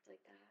don't act like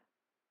that.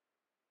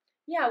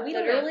 Yeah, we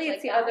Literally, don't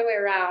it's the other way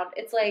around.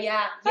 It's like,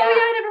 Yeah, "Oh yeah,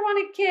 I never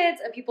wanted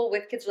kids." And people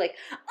with kids are like,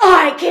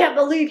 "I can't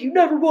believe you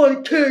never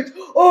wanted kids.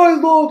 I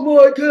love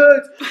my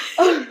kids."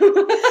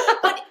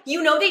 But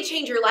you know they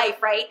change your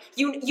life, right?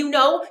 You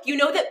know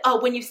that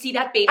when you see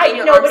that baby I in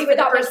your nobody arms for the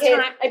without my first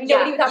kids. time. I have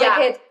nobody without yeah. my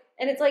kids.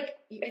 And it's like,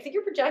 I think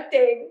you're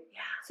projecting. Yeah.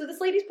 So this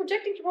lady's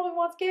projecting. She probably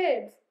wants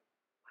kids.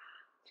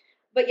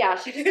 But yeah,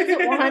 she just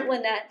doesn't want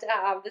Lynette to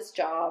have this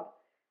job.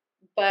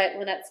 But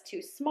Lynette's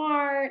too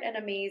smart and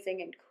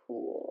amazing and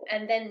cool.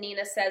 And then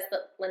Nina says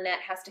that Lynette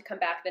has to come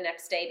back the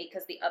next day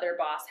because the other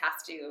boss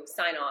has to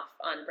sign off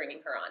on bringing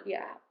her on.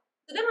 Yeah.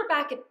 So then we're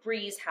back at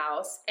Bree's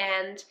house,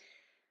 and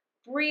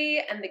Bree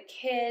and the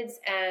kids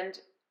and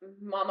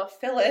Mama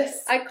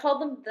Phyllis. I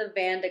called them the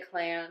Vanda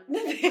Clan.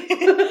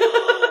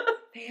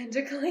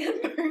 Vanda Clan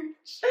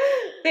merch.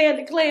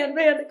 Vanda Clan,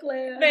 Vanda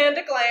Clan.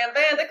 Vanda Clan,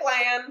 Vanda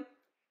Clan.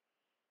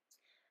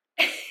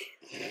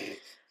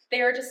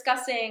 They are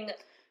discussing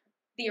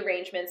the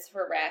arrangements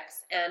for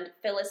Rex, and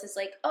Phyllis is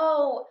like,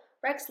 "Oh,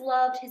 Rex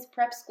loved his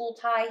prep school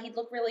tie. He'd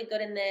look really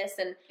good in this."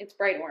 And It's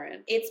bright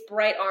orange. it's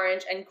bright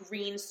orange and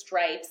green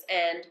stripes,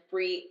 and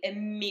Bree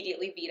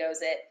immediately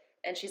vetoes it.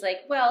 And she's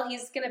like, "Well,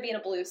 he's going to be in a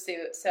blue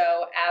suit,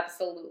 so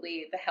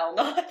absolutely the hell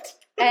not."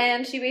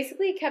 And she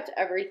basically kept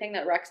everything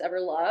that Rex ever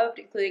loved,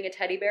 including a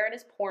teddy bear and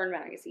his porn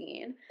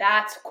magazine.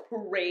 That's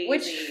crazy.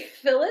 Which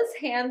Phyllis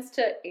hands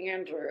to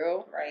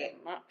Andrew. Right.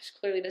 She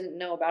clearly doesn't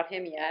know about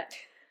him yet.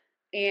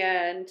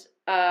 And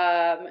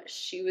and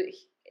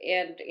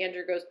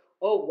Andrew goes,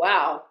 "Oh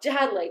wow,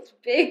 Dad likes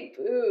big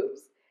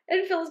boobs."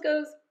 And Phyllis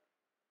goes,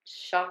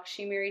 "Shocked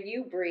she married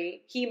you,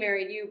 Bree. He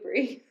married you,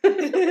 Bree."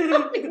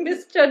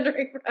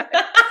 Misgendering Rex.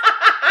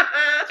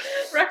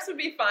 Rex would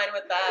be fine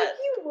with that.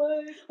 He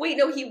would. Wait,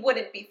 no, he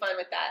wouldn't be fine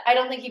with that. I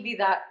don't think he'd be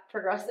that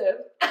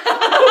progressive.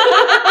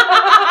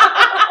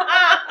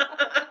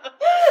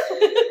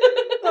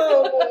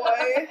 Oh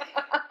boy.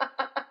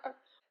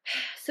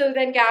 So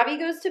then Gabby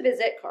goes to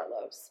visit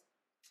Carlos.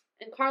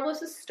 And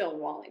Carlos is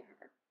stonewalling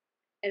her.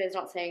 And is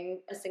not saying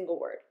a single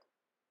word.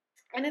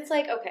 And it's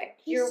like, okay.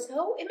 He's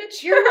so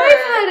immature. Your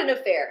wife had an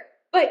affair.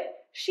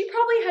 But she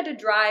probably had to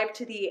drive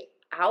to the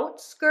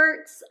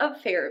outskirts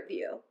of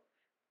Fairview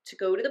to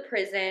go to the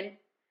prison.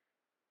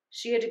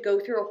 She had to go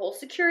through a whole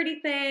security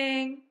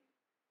thing.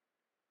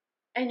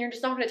 And you're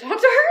just not going to talk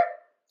to her?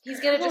 He's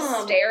going to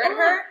just stare at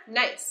her?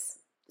 Nice.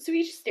 So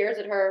he just stares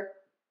at her.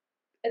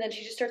 And then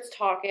she just starts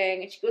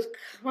talking. And she goes,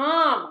 "Come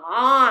on,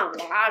 Mom,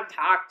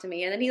 talk to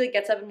me." And then he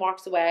gets up and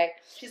walks away.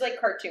 She's like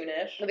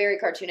cartoonish. Very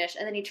cartoonish.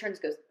 And then he turns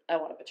and goes, "I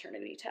want a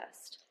paternity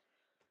test."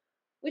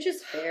 Which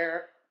is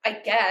fair. I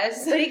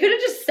guess. But he could have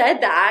just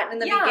said that in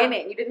the Yeah.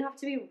 beginning. You didn't have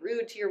to be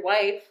rude to your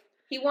wife.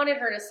 He wanted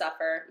her to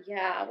suffer.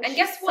 Yeah. And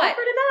guess what?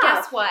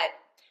 Guess what?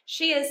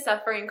 She is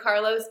suffering,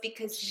 Carlos,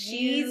 because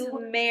She's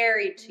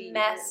married to you.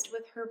 Messed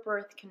with her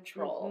birth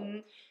control. Mm-hmm.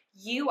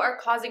 You are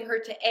causing her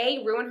to,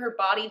 A, ruin her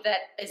body that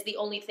is the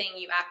only thing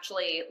you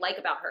actually like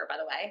about her, by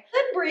the way.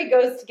 Then Brie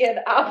goes to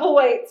get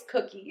Applewhite's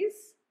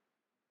cookies.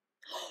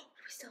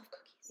 We still have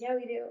cookies. Yeah,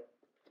 we do.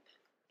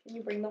 Can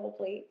you bring the whole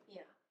plate?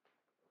 Yeah.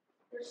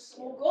 They're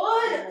so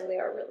good. Yeah, they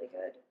are really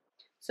good.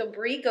 So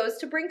Brie goes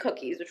to bring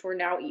cookies, which we're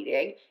now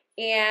eating,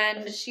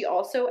 and she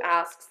also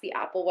asks the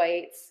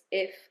Applewhites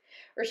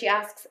she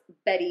asks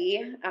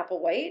Betty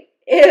Applewhite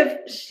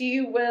if she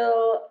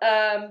will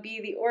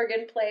be the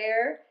organ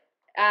player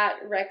at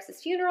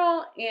Rex's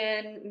funeral,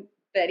 and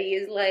Betty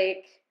is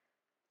like,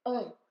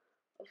 "Oh,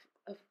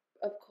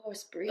 of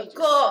course, Brie. Of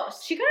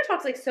course." She kind of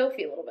talks like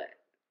Sophie a little bit,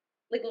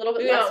 like a little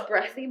bit less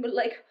breathy, but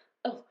like,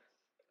 "Oh,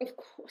 of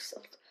course,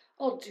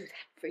 I'll do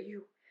that for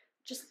you.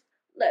 Just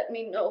let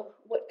me know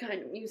what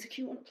kind of music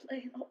you want to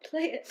play, and I'll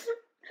play it."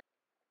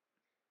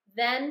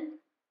 Then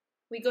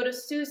we go to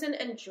Susan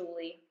and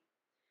Julie,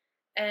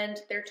 and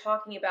they're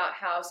talking about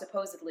how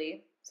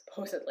supposedly,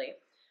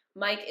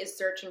 Mike is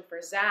searching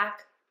for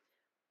Zach,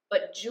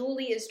 but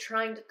Julie is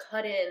trying to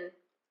cut in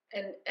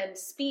and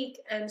speak,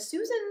 and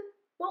Susan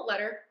won't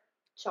let her.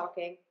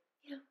 Shocking.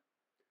 Yeah.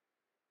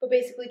 But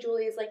basically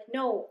Julie is like,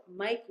 no,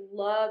 Mike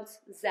loves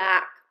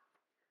Zach.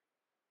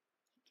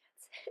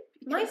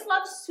 Mike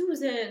loves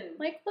Susan.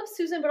 Mike loves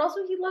Susan, but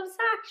also he loves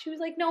Zach. She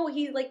was like, no,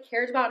 he like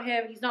cares about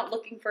him. He's not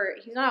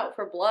out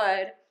for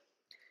blood.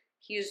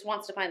 He just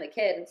wants to find the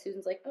kid. And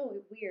Susan's like,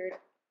 oh, weird.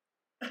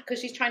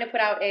 Because she's trying to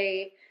put out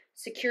a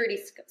security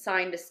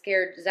sign to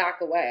scare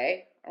Zach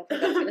away. I don't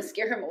think that's going to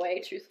scare him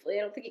away, truthfully.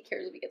 I don't think he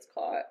cares if he gets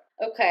caught.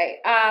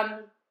 Okay.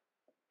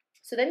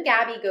 So then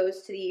Gabby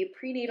goes to the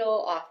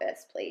prenatal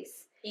office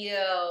place.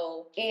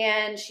 Ew.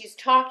 And she's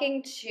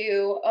talking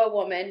to a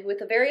woman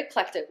with a very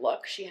eclectic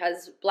look. She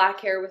has black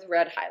hair with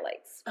red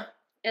highlights.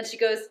 And she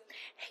goes,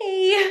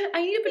 hey,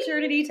 I need a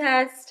paternity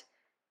test.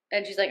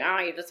 And she's like, oh,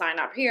 you have to sign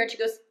up here. And she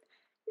goes,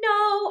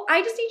 no,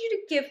 I just need you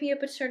to give me a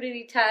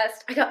paternity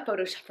test. I got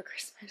Photoshop for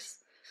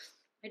Christmas.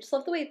 I just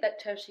love the way that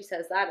she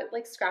says that. It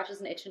like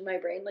scratches an itch in my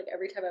brain like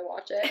every time I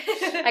watch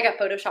it. I got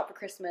Photoshop for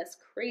Christmas.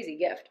 Crazy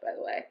gift, by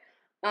the way.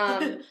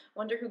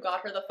 Wonder who got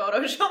her the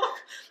Photoshop.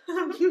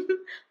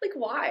 Like,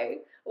 why?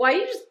 Why do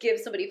you just give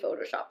somebody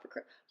Photoshop for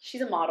Christmas?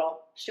 She's a model.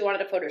 She wanted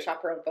to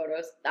Photoshop her own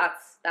photos. That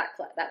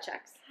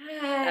checks.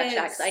 Yes. That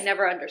checks. I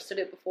never understood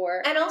it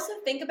before. And also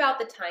think about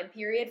the time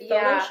period.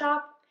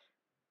 Photoshop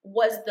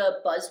was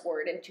the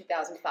buzzword in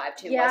 2005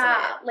 too, wasn't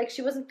it? Like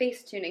she wasn't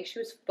face tuning. She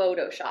was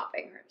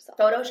Photoshopping herself.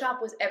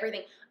 Photoshop was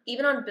everything.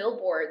 Even on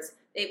billboards,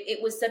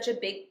 it was such a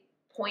big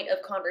point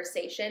of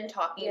conversation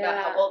talking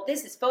about how, well,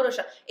 this is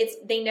Photoshop.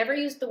 They never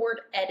used the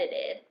word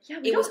edited. Yeah,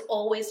 it was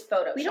always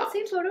Photoshop. We don't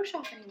say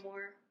Photoshop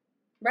anymore.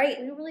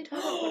 Right. We don't really talk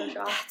about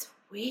Photoshop. That's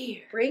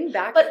weird. Bring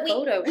back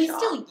Photoshop. We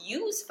still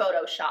use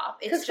Photoshop.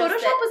 Because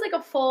Photoshop was like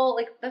a full,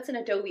 like, that's an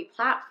Adobe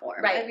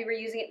platform. Right. And we were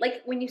using it,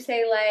 like, when you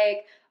say,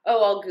 like,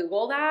 oh, I'll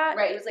Google that.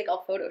 Right. It was like,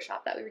 I'll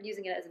Photoshop that. We were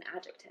using it as an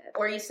adjective.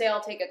 Or you say, I'll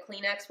take a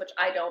Kleenex, which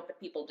I don't, but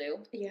people do.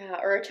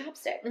 Yeah, or a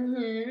chapstick.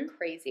 Mm-hmm.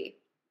 Crazy.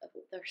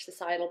 Their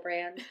societal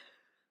brand.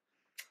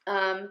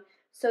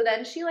 So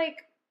then she's like,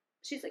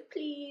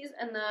 please,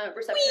 and the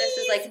receptionist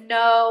is like,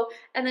 no,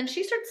 and then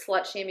she starts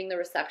slut-shaming the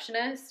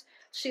receptionist.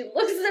 She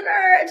looks at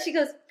her, and she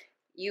goes,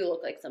 you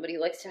look like somebody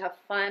who likes to have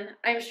fun.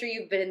 I'm sure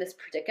you've been in this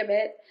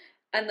predicament.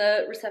 And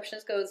the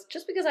receptionist goes,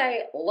 just because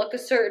I look a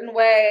certain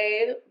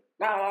way.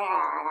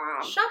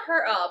 Shut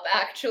her up,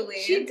 actually.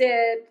 She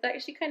did.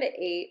 She kind of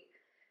ate.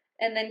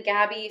 And then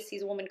Gabby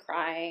sees a woman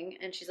crying,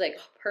 and she's like,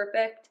 oh,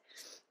 perfect.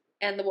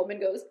 And the woman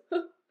goes,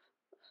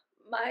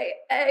 my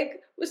egg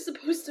was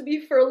supposed to be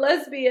for a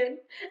lesbian,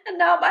 and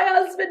now my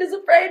husband is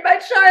afraid my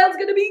child's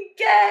going to be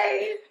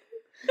gay.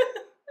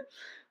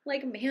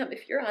 Like, ma'am,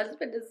 if your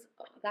husband is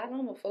that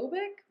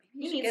homophobic,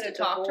 maybe you should get a divorce.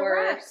 Talk to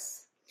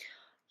Rex.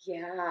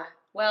 Yeah.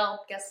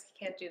 Well, guess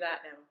he can't do that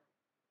now.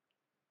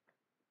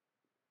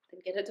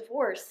 Then get a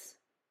divorce,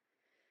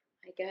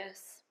 I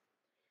guess.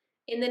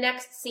 In the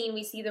next scene,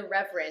 we see the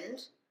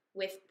Reverend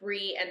with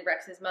Bree and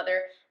Rex's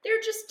mother.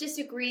 They're just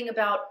disagreeing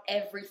about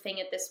everything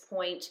at this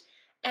point.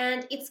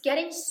 And it's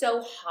getting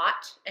so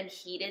hot and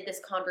heated,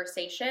 this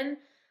conversation,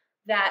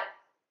 that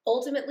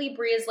ultimately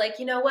Bree is like,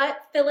 you know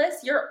what,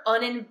 Phyllis, you're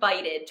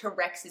uninvited to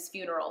Rex's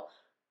funeral.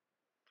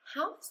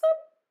 How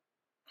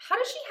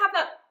does she have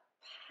that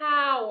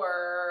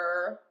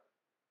power?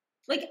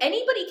 Like,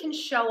 anybody can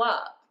show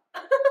up.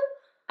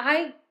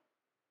 I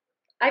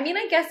mean,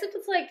 I guess if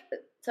it's like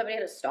somebody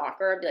had a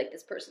stalker, I'd be like,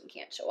 this person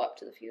can't show up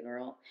to the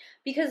funeral.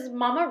 Because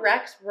Mama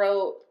Rex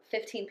wrote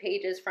 15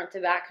 pages front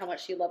to back how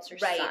much she loves her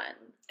son.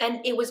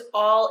 And it was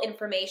all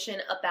information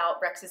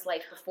about Rex's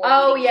life before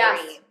meeting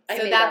Bree.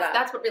 So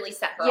that's what really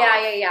set her off.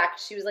 Yeah.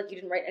 She was like, you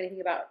didn't write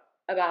anything about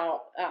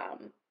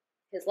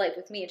his life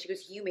with me. And she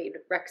goes, you made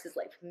Rex's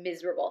life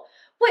miserable.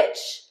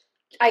 Which,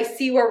 I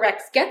see where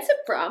Rex gets it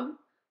from.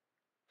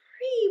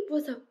 Bree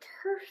was a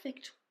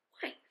perfect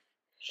wife.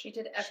 She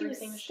did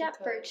everything she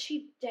could.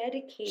 She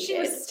dedicated She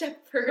was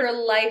Stepford. her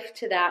life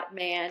to that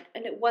man,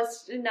 and it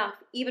wasn't enough,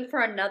 even for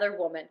another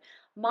woman.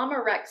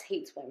 Mama Rex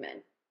hates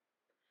women.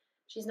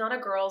 She's not a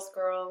girl's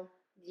girl.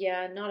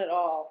 Yeah, not at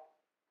all.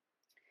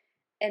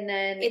 And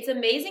then... It's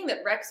amazing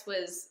that Rex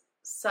was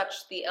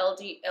such the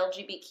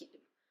LGBT...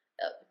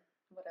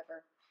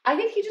 whatever. I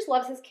think he just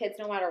loves his kids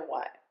no matter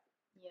what.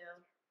 Yeah.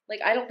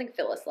 Like, I don't think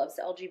Phyllis loves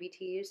the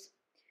LGBTs.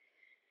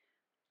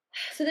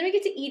 So then we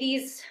get to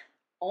Edie's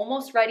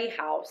almost ready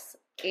house,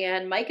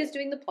 and Mike is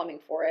doing the plumbing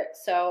for it.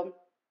 So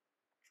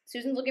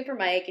Susan's looking for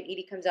Mike, and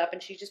Edie comes up,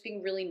 and she's just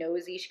being really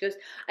nosy. She goes,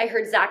 I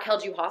heard Zach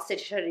held you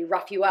hostage. Did he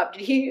rough you up?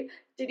 Did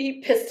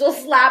he pistol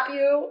slap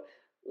you?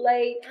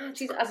 Like,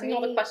 she's asking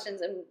all the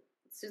questions, and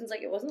Susan's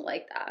like, it wasn't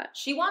like that.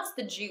 She wants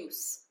the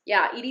juice.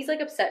 Yeah, Edie's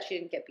like upset she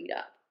didn't get beat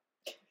up.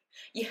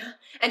 Yeah,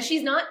 and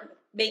she's not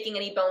making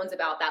any bones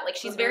about that. Like,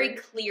 she's very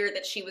clear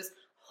that she was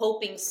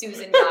hoping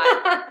Susan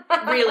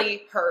got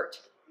really hurt.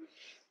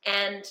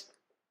 And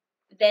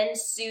then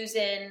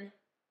Susan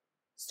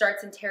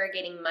starts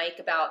interrogating Mike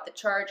about the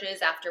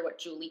charges after what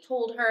Julie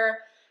told her.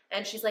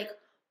 And she's like,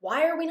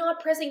 why are we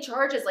not pressing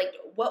charges? Like,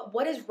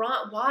 what is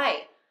wrong?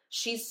 Why?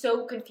 She's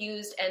so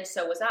confused, and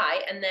so was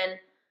I. And then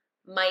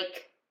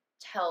Mike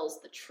tells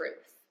the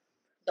truth.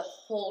 The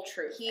whole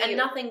truth. And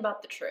nothing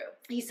but the truth.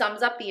 He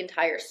sums up the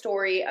entire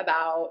story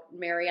about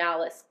Mary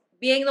Alice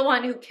being the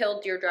one who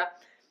killed Deirdre.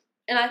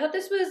 And I thought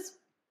this was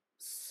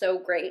so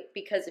great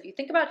because if you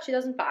think about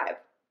 2005,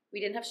 we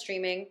didn't have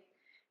streaming.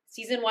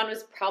 Season 1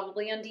 was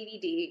probably on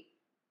DVD.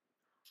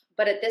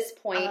 But at this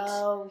point,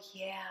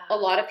 a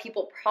lot of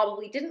people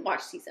probably didn't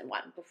watch Season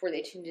 1 before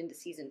they tuned into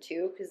Season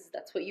 2 because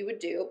that's what you would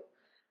do.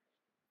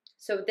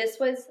 So this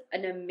was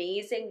an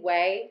amazing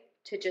way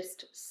to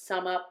just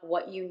sum up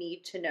what you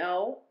need to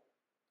know.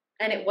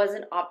 And it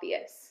wasn't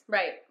obvious.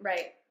 Right.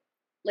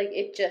 Like,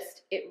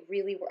 it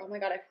really, oh my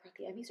God, I forgot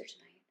the Emmys are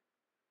tonight.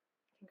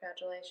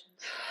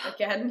 Congratulations.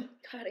 Again.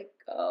 Gotta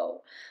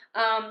go.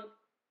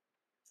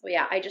 Well,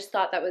 yeah, I just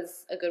thought that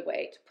was a good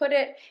way to put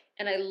it.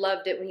 And I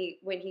loved it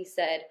when he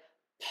said,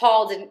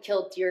 Paul didn't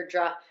kill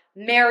Deirdre,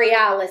 Mary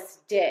Alice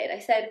did. I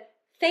said,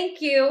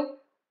 thank you,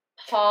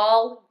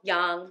 Paul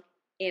Young,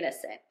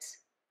 innocent.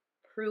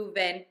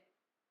 Proven.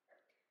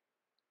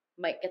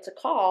 Mike gets a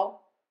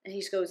call, and he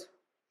just goes,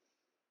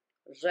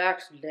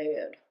 Zach's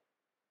dead.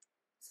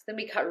 So then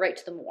we cut right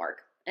to the morgue.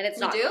 And it's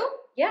not. We do?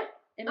 Yeah.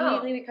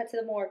 Immediately we cut to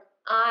the morgue.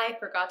 I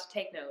forgot to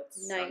take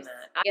notes. Nice. On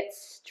that. Get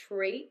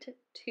straight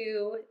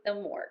to the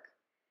morgue.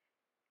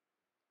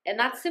 And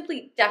that's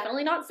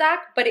definitely not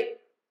Zach, but it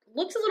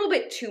looks a little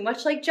bit too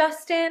much like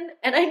Justin.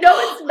 And I know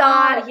it's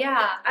not.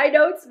 Yeah. I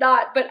know it's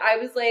not, but I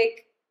was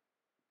like,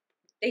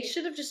 they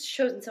should have just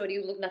chosen somebody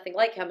who looked nothing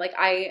like him. Like,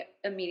 I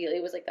immediately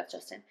was like, that's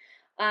Justin.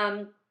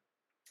 And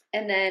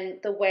then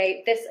the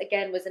way, this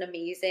again was an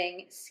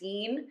amazing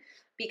scene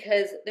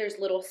because there's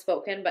little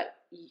spoken, but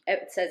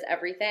it says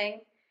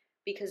everything.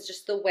 Because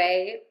just the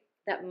way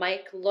that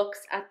Mike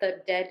looks at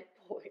the dead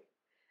boy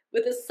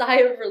with a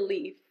sigh of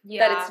relief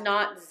that it's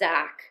not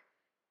Zach.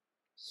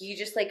 He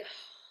just like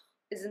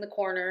is in the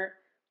corner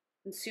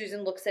and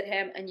Susan looks at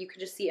him and you can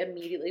just see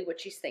immediately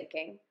what she's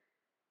thinking.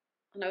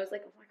 And I was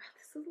like, oh my God,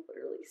 this is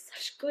literally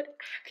such good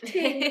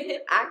acting.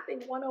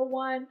 Acting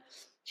 101.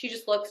 She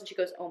just looks and she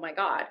goes, oh my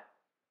God,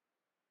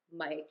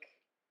 Mike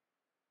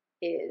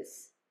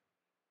is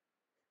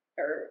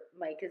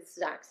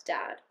Zach's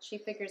dad. She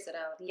figures it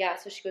out. Yeah,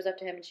 so she goes up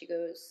to him and she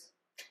goes,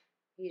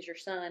 he's your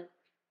son.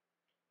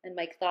 And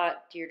Mike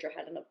thought Deirdre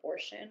had an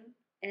abortion.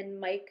 And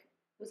Mike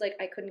was like,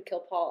 I couldn't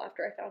kill Paul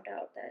after I found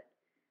out that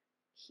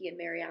he and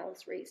Mary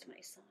Alice raised my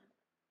son.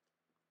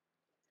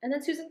 And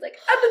then Susan's like,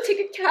 I'm gonna take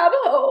a cab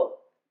home.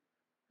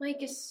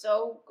 Mike is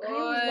so good.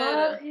 I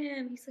love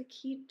him. He's like,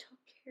 he took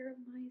care of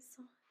my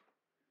son.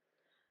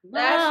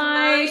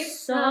 That's my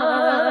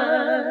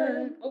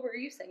son. What were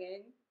you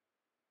singing?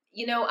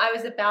 You know, I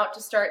was about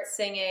to start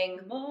singing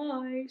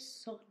My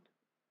son.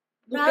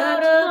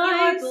 Proud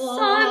of your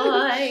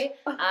boy.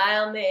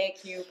 I'll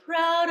make you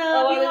proud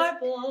of your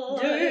boy.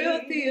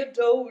 Dear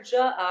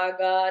Theodosia, I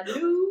got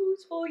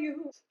news for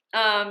you.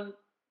 Do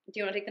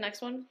you want to take the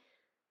next one?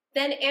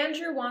 Then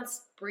Andrew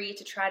wants Bree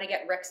to try to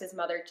get Rex's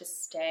mother to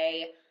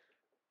stay.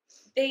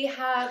 They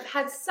have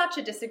had such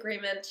a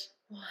disagreement.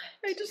 What?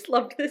 I just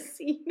loved this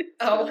scene.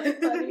 It's so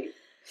funny.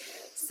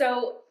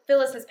 So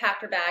Phyllis has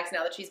packed her bags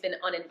now that she's been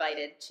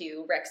uninvited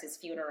to Rex's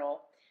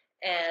funeral.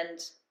 And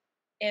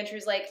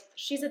Andrew's like,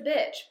 she's a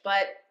bitch,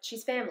 but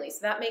she's family, so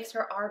that makes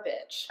her our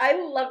bitch.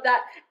 I love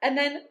that. And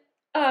then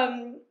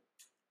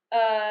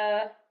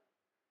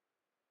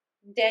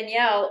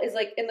Danielle is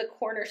like in the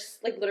corner,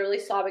 like literally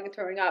sobbing and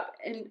throwing up.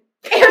 And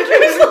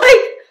Andrew's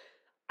like,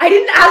 I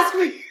didn't ask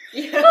for you.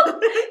 Yeah.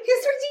 He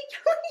starts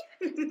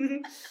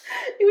yelling.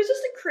 It was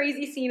just a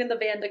crazy scene in the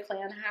Van de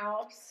Clan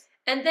house.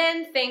 And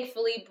then,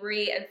 thankfully,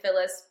 Bree and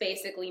Phyllis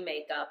basically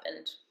make up,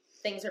 and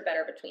things are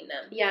better between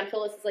them. Yeah, and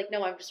Phyllis is like,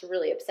 no, I'm just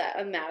really upset.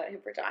 I'm mad at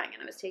him for dying,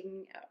 and I was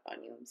taking it out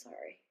on you. I'm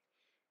sorry.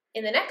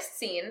 In the next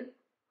scene,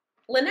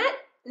 Lynette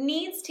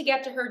needs to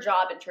get to her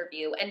job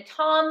interview, and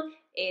Tom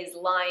is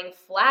lying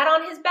flat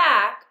on his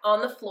back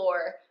on the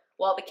floor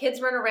while the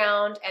kids run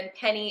around and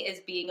Penny is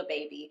being a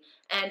baby.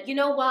 And you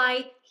know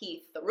why?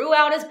 He threw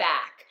out his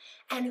back.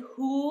 And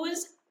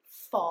whose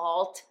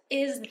fault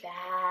is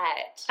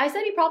that? I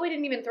said he probably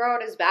didn't even throw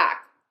out his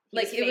back.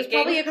 He's It was faking.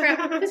 probably a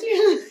cramp. Because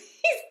he's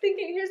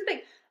thinking, here's the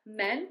thing.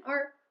 Men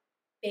are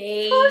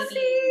Babies.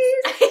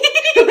 pussies.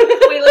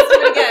 Wait, let's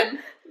do it again.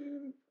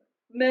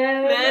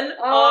 Men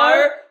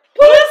are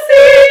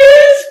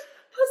pussies.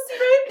 pussy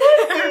right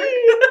there.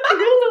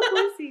 Real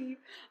pussy.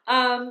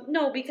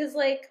 No, because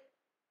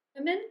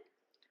women,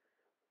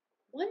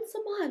 once a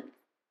month,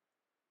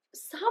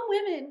 some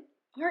women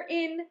are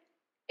in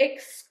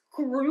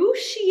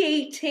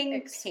excruciating pain.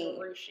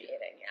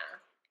 Excruciating, yeah.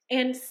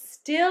 And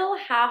still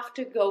have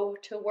to go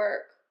to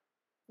work.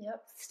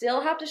 Yep.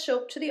 Still have to show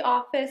up to the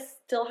office.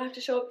 Still have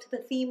to show up to the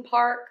theme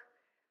park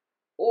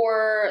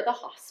or the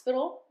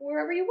hospital,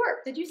 wherever you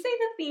work. Did you say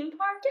the theme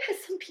park? Yeah,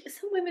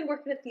 some women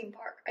work at a theme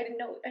park. I don't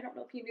know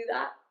if you knew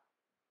that.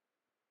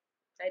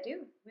 I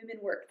do. Women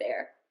work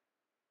there.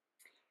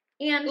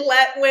 And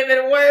Let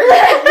women work.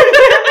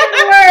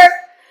 work.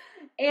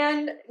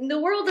 And the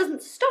world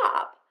doesn't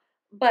stop.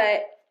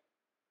 But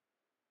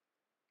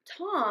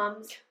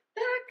Tom's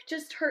back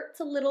just hurts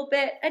a little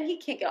bit and he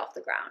can't get off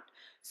the ground.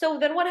 So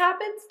then what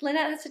happens?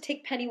 Lynette has to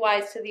take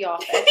Pennywise to the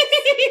office.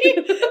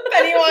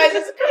 Pennywise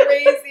is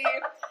crazy.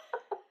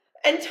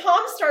 And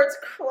Tom starts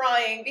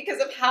crying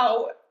because of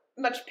how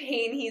much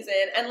pain he's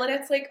in. And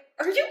Lynette's like,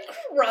 are you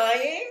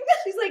crying?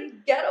 She's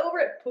like, get over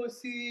it,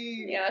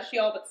 pussy. Yeah, she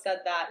all but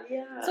said that.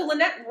 Yeah. So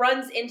Lynette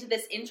runs into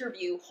this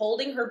interview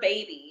holding her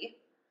baby.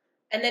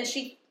 And then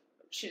she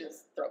doesn't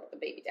throw the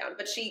baby down,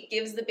 but she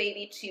gives the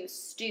baby to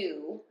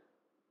Stu.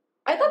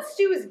 I thought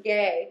Stu was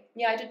gay.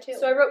 Yeah, I did too.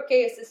 So I wrote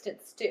gay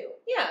assistant Stu.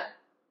 Yeah.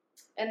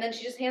 And then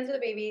she just hands her the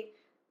baby.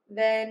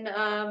 Then,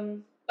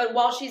 But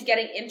while she's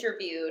getting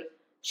interviewed,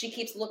 she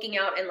keeps looking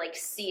out and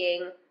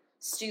seeing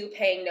Stu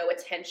paying no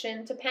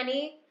attention to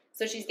Penny.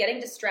 So she's getting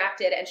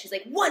distracted and she's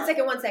like, 1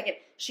 second, 1 second.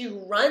 She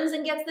runs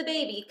and gets the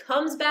baby,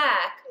 comes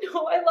back.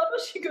 no, I love how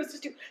she goes to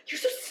Stu. You're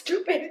so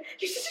stupid.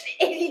 You're such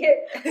an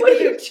idiot. What are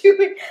you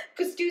doing?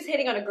 Because Stu's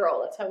hitting on a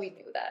girl. That's how we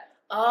knew that.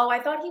 Oh, I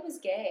thought he was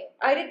gay.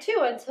 I did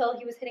too until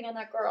he was hitting on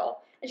that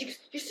girl. And she goes,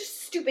 you're such a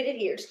stupid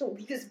idiot. You're just going to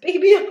leave this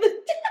baby on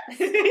the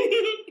desk.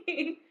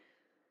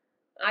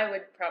 I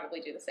would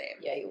probably do the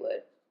same. Yeah, you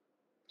would.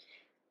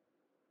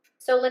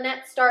 So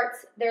Lynette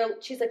starts there.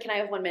 She's like, can I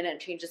have 1 minute and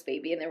change this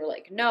baby? And they were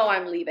like, no,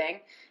 I'm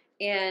leaving.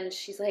 And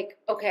she's like,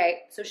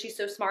 okay. So she's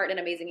so smart and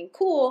amazing and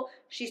cool.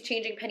 She's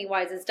changing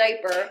Pennywise's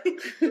diaper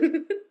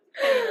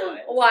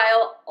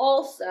while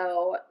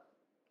also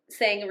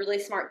saying really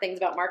smart things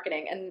about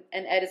marketing. And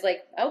Ed is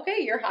like, okay,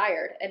 you're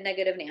hired. And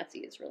Negative Nancy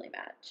is really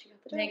mad. She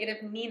got the job.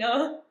 Negative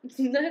Nina.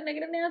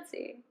 Negative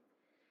Nancy.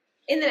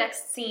 In the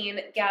next scene,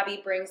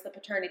 Gabby brings the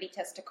paternity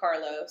test to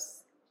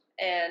Carlos.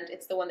 And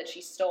it's the one that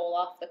she stole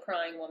off the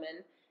crying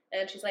woman.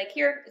 And she's like,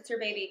 here, it's your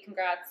baby.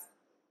 Congrats.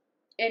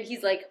 And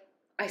he's like,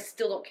 I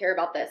still don't care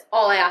about this.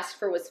 All I asked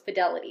for was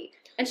fidelity.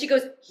 And she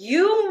goes,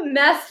 you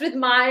messed with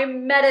my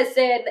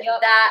medicine.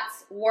 Yep.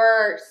 That's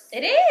worse.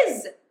 It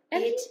is.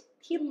 And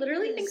he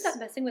literally thinks that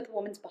messing with a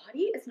woman's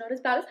body is not as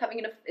bad as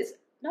having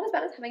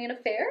an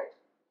affair.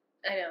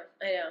 I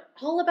know.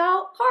 All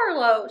about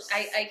Carlos.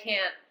 I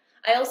can't.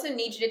 I also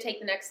need you to take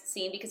the next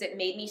scene because it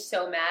made me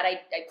so mad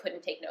I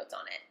couldn't take notes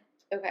on it.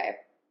 Okay.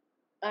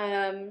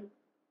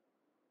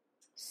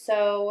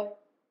 So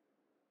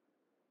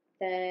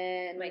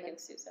then Mike and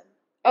Susan.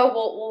 Oh,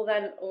 well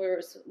then there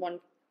was one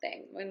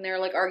thing. When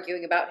they're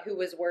arguing about who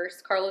was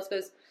worse, Carlos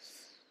goes,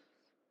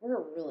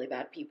 we're really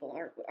bad people,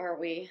 aren't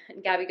we?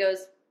 And Gabby goes,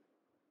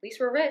 at least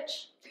we're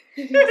rich.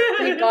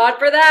 Thank God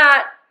for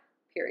that.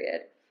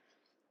 Period.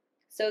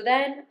 So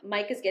then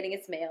Mike is getting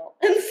his mail,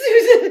 and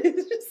Susan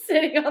is just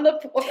sitting on the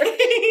porch.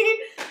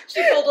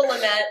 She pulled a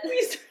Lynette.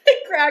 He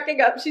started cracking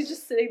up. She's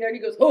just sitting there, and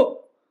he goes,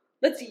 oh,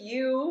 that's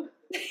you.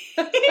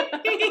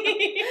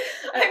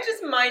 I'm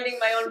just minding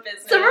my own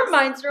business. Summer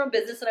minds her own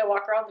business, and I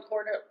walk around the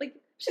corner.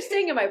 She's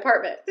staying in my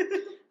apartment.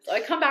 So I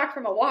come back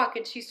from a walk,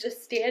 and she's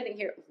just standing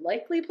here.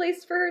 Likely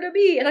place for her to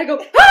be. And I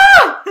go,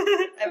 ah!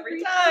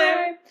 Every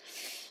time.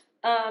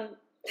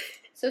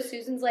 So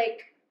Susan's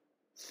like,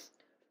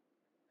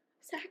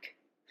 Zach,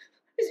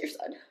 is your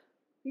son?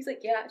 He's like,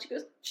 yeah. She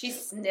goes,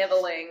 she's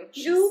sniveling.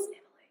 You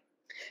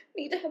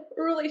need to have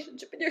a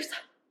relationship with your son.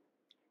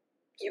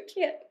 You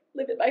can't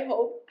live in my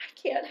home. I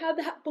can't have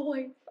that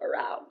boy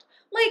around.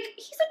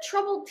 He's a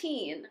troubled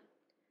teen.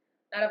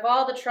 Out of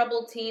all the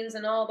troubled teens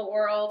in all the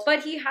world.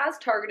 But he has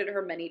targeted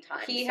her many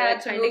times. He so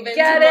had to move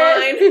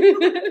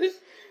into mine.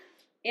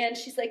 And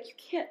she's like, you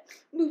can't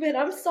move in.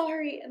 I'm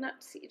sorry. And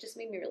it just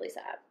made me really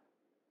sad.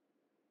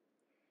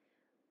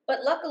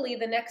 But luckily,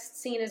 the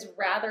next scene is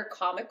rather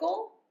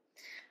comical.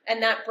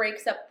 And that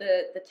breaks up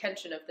the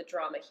tension of the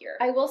drama here.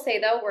 I will say,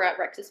 though, we're at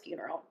Rex's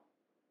funeral.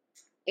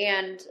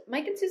 And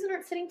Mike and Susan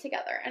aren't sitting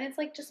together. And it's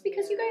just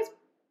because you guys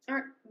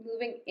aren't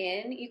moving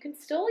in, you can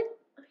still,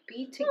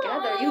 be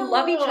together. You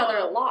love each other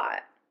a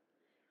lot.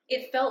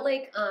 It felt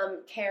like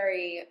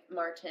Carrie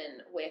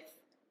Martin with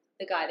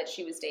the guy that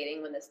she was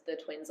dating when the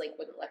twins, like,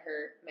 wouldn't let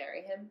her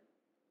marry him.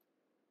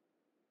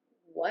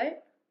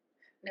 What?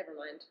 Never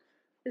mind.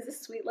 Is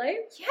this Sweet Life?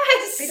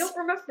 Yes! I don't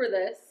remember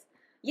this.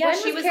 Yeah,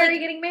 when she was Carrie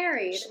like, getting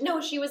married?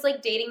 No, she was,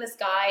 like, dating this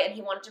guy, and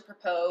he wanted to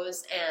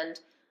propose, and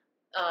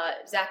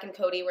Zach and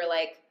Cody were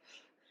like,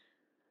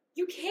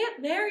 you can't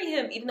marry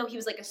him, even though he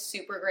was, like, a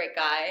super great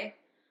guy.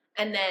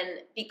 And then,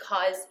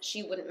 because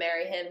she wouldn't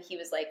marry him, he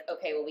was like,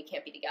 okay, well, we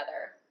can't be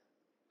together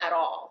at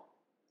all.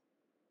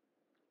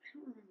 I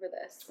don't remember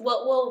this.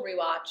 Well, we'll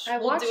rewatch. I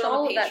watched do it on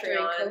all the of that during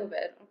Patreon.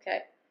 COVID.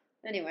 Okay.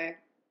 Anyway.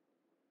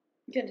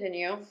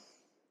 Continue.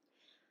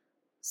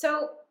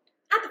 So,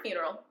 at the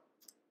funeral,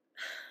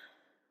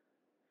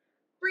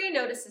 Bree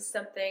notices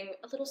something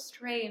a little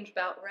strange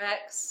about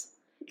Rex.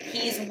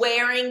 He's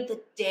wearing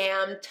the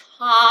damn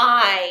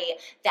tie.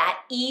 That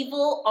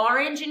evil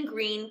orange and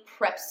green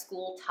prep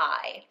school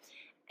tie.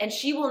 And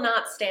she will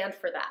not stand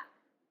for that.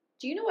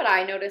 Do you know what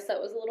I noticed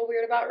that was a little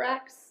weird about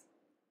Rex?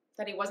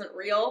 That he wasn't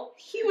real?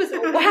 He was a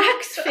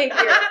wax figure.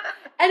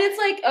 And it's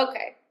like,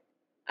 okay,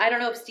 I don't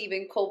know if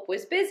Stephen Culp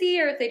was busy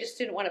or if they just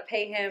didn't want to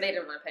pay him. They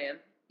didn't want to pay him.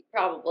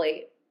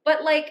 Probably.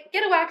 But, like,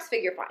 get a wax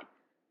figure, fine.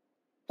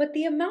 But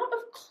the amount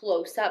of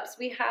close-ups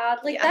we had,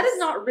 like, Yes. that is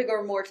not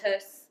rigor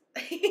mortis.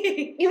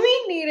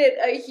 We needed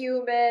a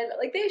human.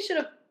 Like, they should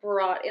have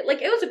brought it.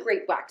 Like, it was a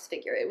great wax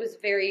figure. It was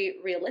very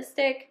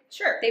realistic.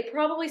 Sure. They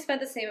probably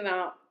spent the same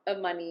amount of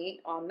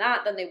money on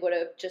that than they would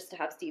have just to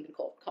have Stephen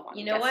Culp come on.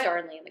 You know what? Star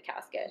and lay in the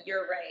casket.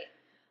 You're right.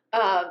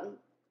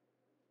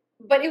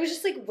 But it was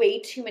just, like, way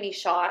too many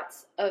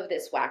shots of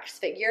this wax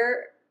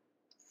figure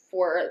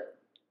for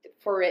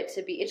it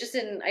to be. It just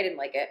didn't. I didn't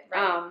like it.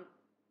 Right.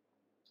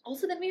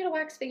 Also, then we had a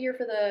wax figure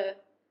for the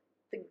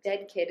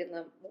dead kid in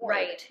the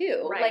morgue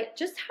too. Right. Like,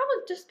 just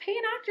pay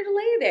an actor to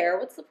lay there.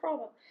 What's the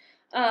problem?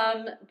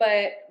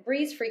 But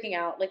Bree's freaking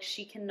out. Like,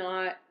 she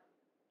cannot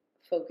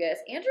focus.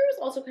 Andrew was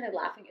also kind of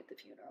laughing at the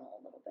funeral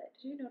a little bit.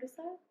 Did you notice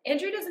that?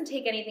 Andrew doesn't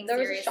take anything There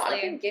was seriously. a shot of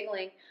him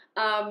giggling.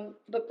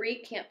 But Bree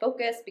can't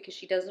focus because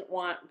she doesn't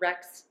want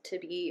Rex to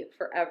be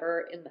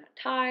forever in that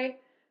tie.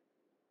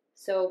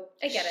 So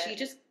I get it. She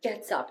just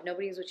gets up.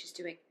 Nobody knows what she's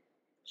doing.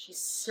 She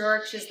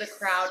searches the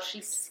crowd. She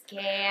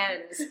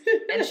scans.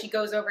 And she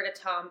goes over to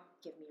Tom.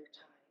 Give me your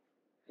tie.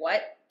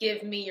 What?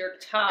 Give me your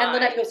tie. And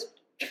Lynette goes...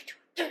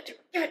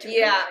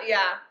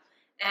 Yeah.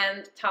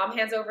 And Tom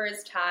hands over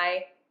his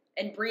tie.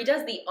 And Bree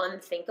does the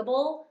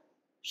unthinkable.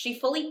 She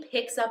fully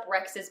picks up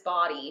Rex's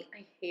body.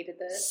 I hated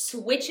this.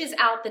 Switches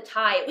out the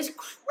tie. It was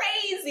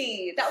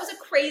crazy. That was a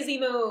crazy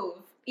move.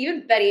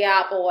 Even Betty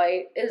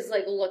Applewhite is,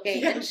 like,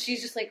 looking, and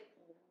she's just like,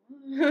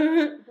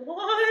 what?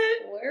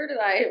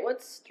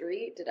 What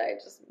street did I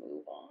just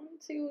move on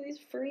to? These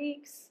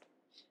freaks.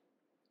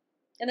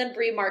 And then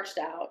Bree marched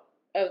out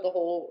of the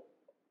whole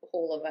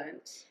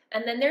event.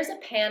 And then there's a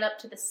pan up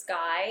to the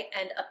sky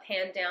and a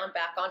pan down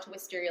back onto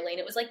Wisteria Lane.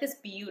 It was like this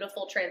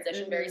beautiful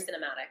transition, very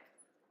cinematic.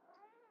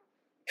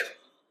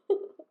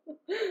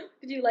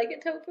 Did you like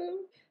it,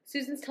 Tofu?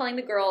 Susan's telling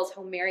the girls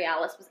how Mary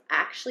Alice was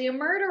actually a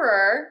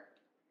murderer.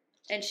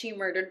 And she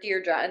murdered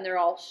Deirdre. And they're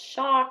all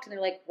shocked. And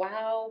they're like,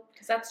 wow.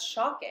 Because that's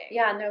shocking.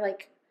 Yeah, and they're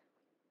like,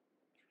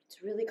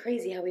 it's really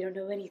crazy how we don't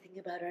know anything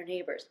about our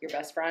neighbors. Your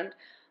best friend.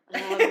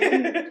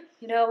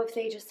 You know, if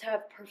they just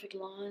have perfect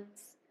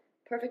lawns,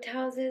 perfect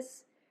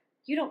houses,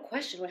 you don't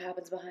question what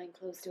happens behind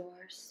closed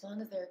doors. As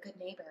long as they're a good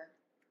neighbor.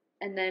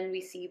 And then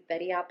we see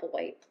Betty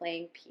Applewhite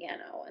playing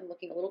piano and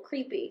looking a little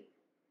creepy.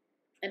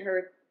 And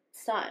her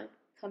son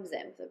comes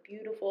in with a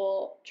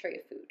beautiful tray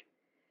of food.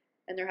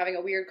 And they're having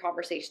a weird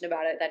conversation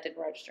about it that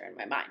didn't register in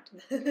my mind.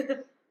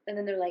 And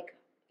then they're like,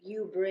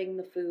 you bring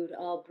the food,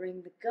 I'll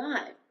bring the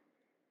gun.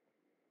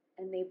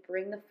 And they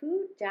bring the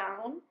food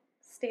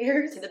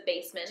downstairs. To the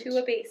basement. To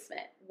a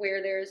basement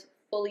where there's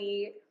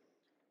fully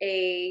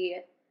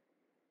a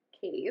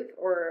cave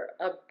or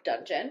a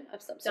dungeon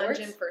of some sort.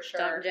 Dungeon for sure.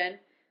 Dungeon.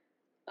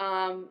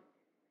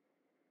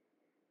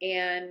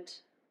 And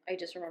I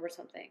just remember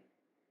something.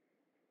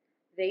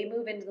 They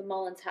move into the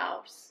Mullins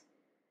house.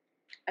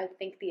 I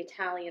think the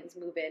Italians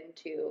move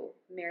into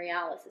Mary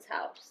Alice's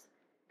house.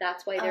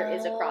 That's why there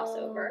is a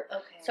crossover.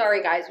 Okay.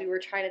 Sorry, guys. We were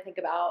trying to think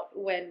about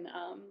when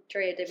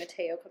Drea de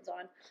Matteo comes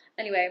on.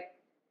 Anyway,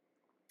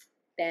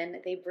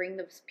 then they bring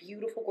this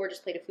beautiful, gorgeous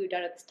plate of food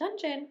down to this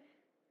dungeon,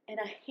 and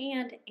a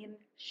hand in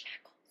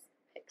shackles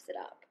picks it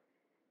up.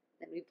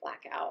 Then we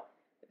black out.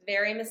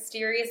 Very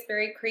mysterious,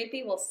 very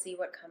creepy. We'll see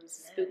what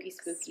comes Spooky,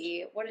 next.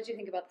 spooky. What did you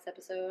think about this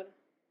episode?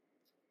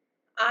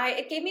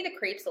 It gave me the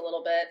creeps a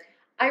little bit.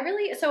 I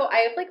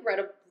have like read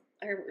a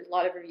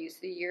lot of reviews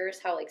through the years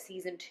how like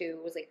season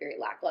 2 was like very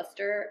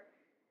lackluster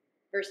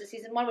versus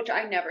season 1, which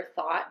I never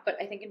thought, but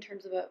I think in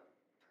terms of a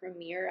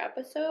premiere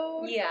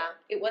episode, Yeah.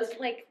 it was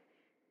like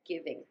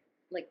giving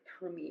like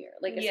premiere,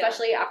 like Yeah.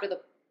 especially after the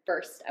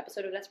first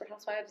episode of Desperate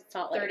Housewives. It's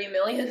not like 30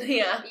 million,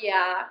 yeah.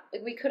 Yeah,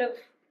 like we could have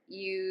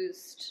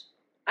used.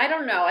 I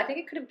don't know. I think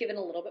it could have given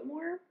a little bit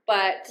more,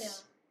 but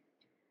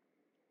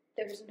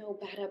there's no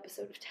bad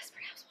episode of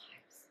Desperate Housewives.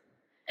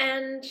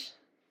 And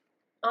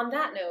on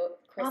that note,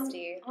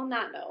 Christy. On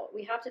that note,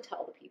 we have to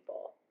tell the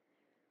people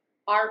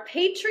our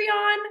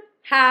Patreon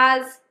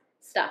has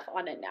stuff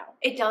on it now.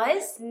 It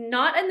does?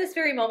 Not in this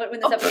very moment when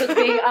this episode's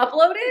being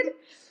uploaded,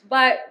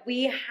 but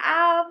we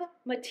have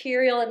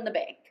material in the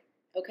bank.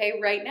 Okay,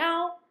 right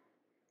now,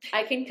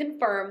 I can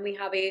confirm we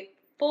have a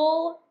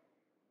full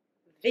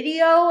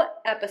video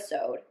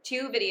episode.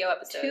 2 video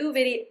episodes.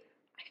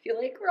 I feel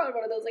like we're on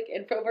one of those like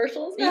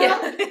infomercials now.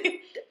 Yeah.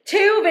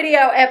 2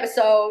 video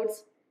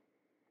episodes.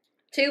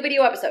 2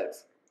 video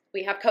episodes.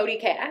 We have Cody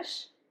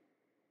Cash.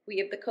 We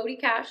have the Cody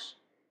Cash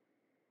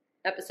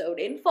episode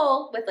in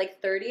full with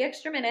like 30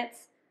 extra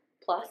minutes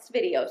plus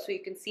video so you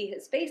can see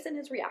his face and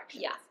his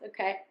reactions. Yeah.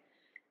 Okay.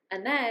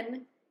 And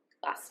then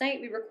last night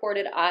we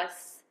recorded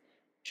us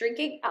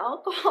drinking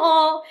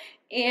alcohol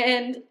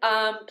and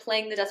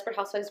playing the Desperate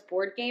Housewives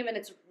board game, and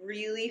it's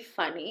really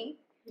funny.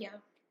 Yeah.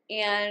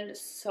 And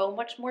so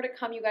much more to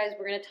come, you guys.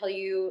 We're going to tell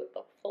you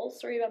the full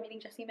story about meeting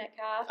Jesse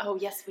Metcalf. Oh,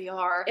 yes, we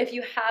are. If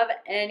you have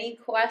any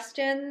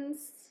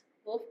questions,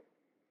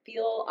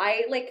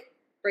 I like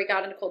break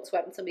out in a cold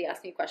sweat when somebody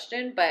asks me a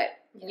question, but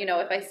you know,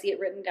 if I see it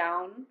written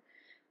down,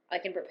 I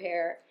can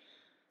prepare.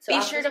 So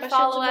be sure to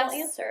follow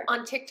us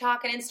on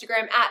TikTok and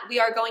Instagram at We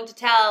Are Going to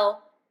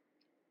Tell.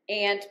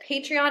 And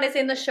Patreon is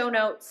in the show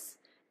notes.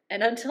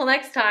 And until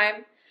next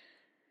time,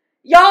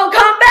 y'all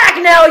come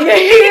back now, you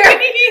hear?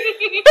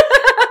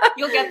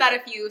 You'll get that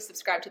if you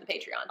subscribe to the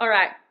Patreon. All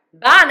right.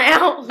 Bye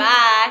now.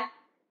 Bye.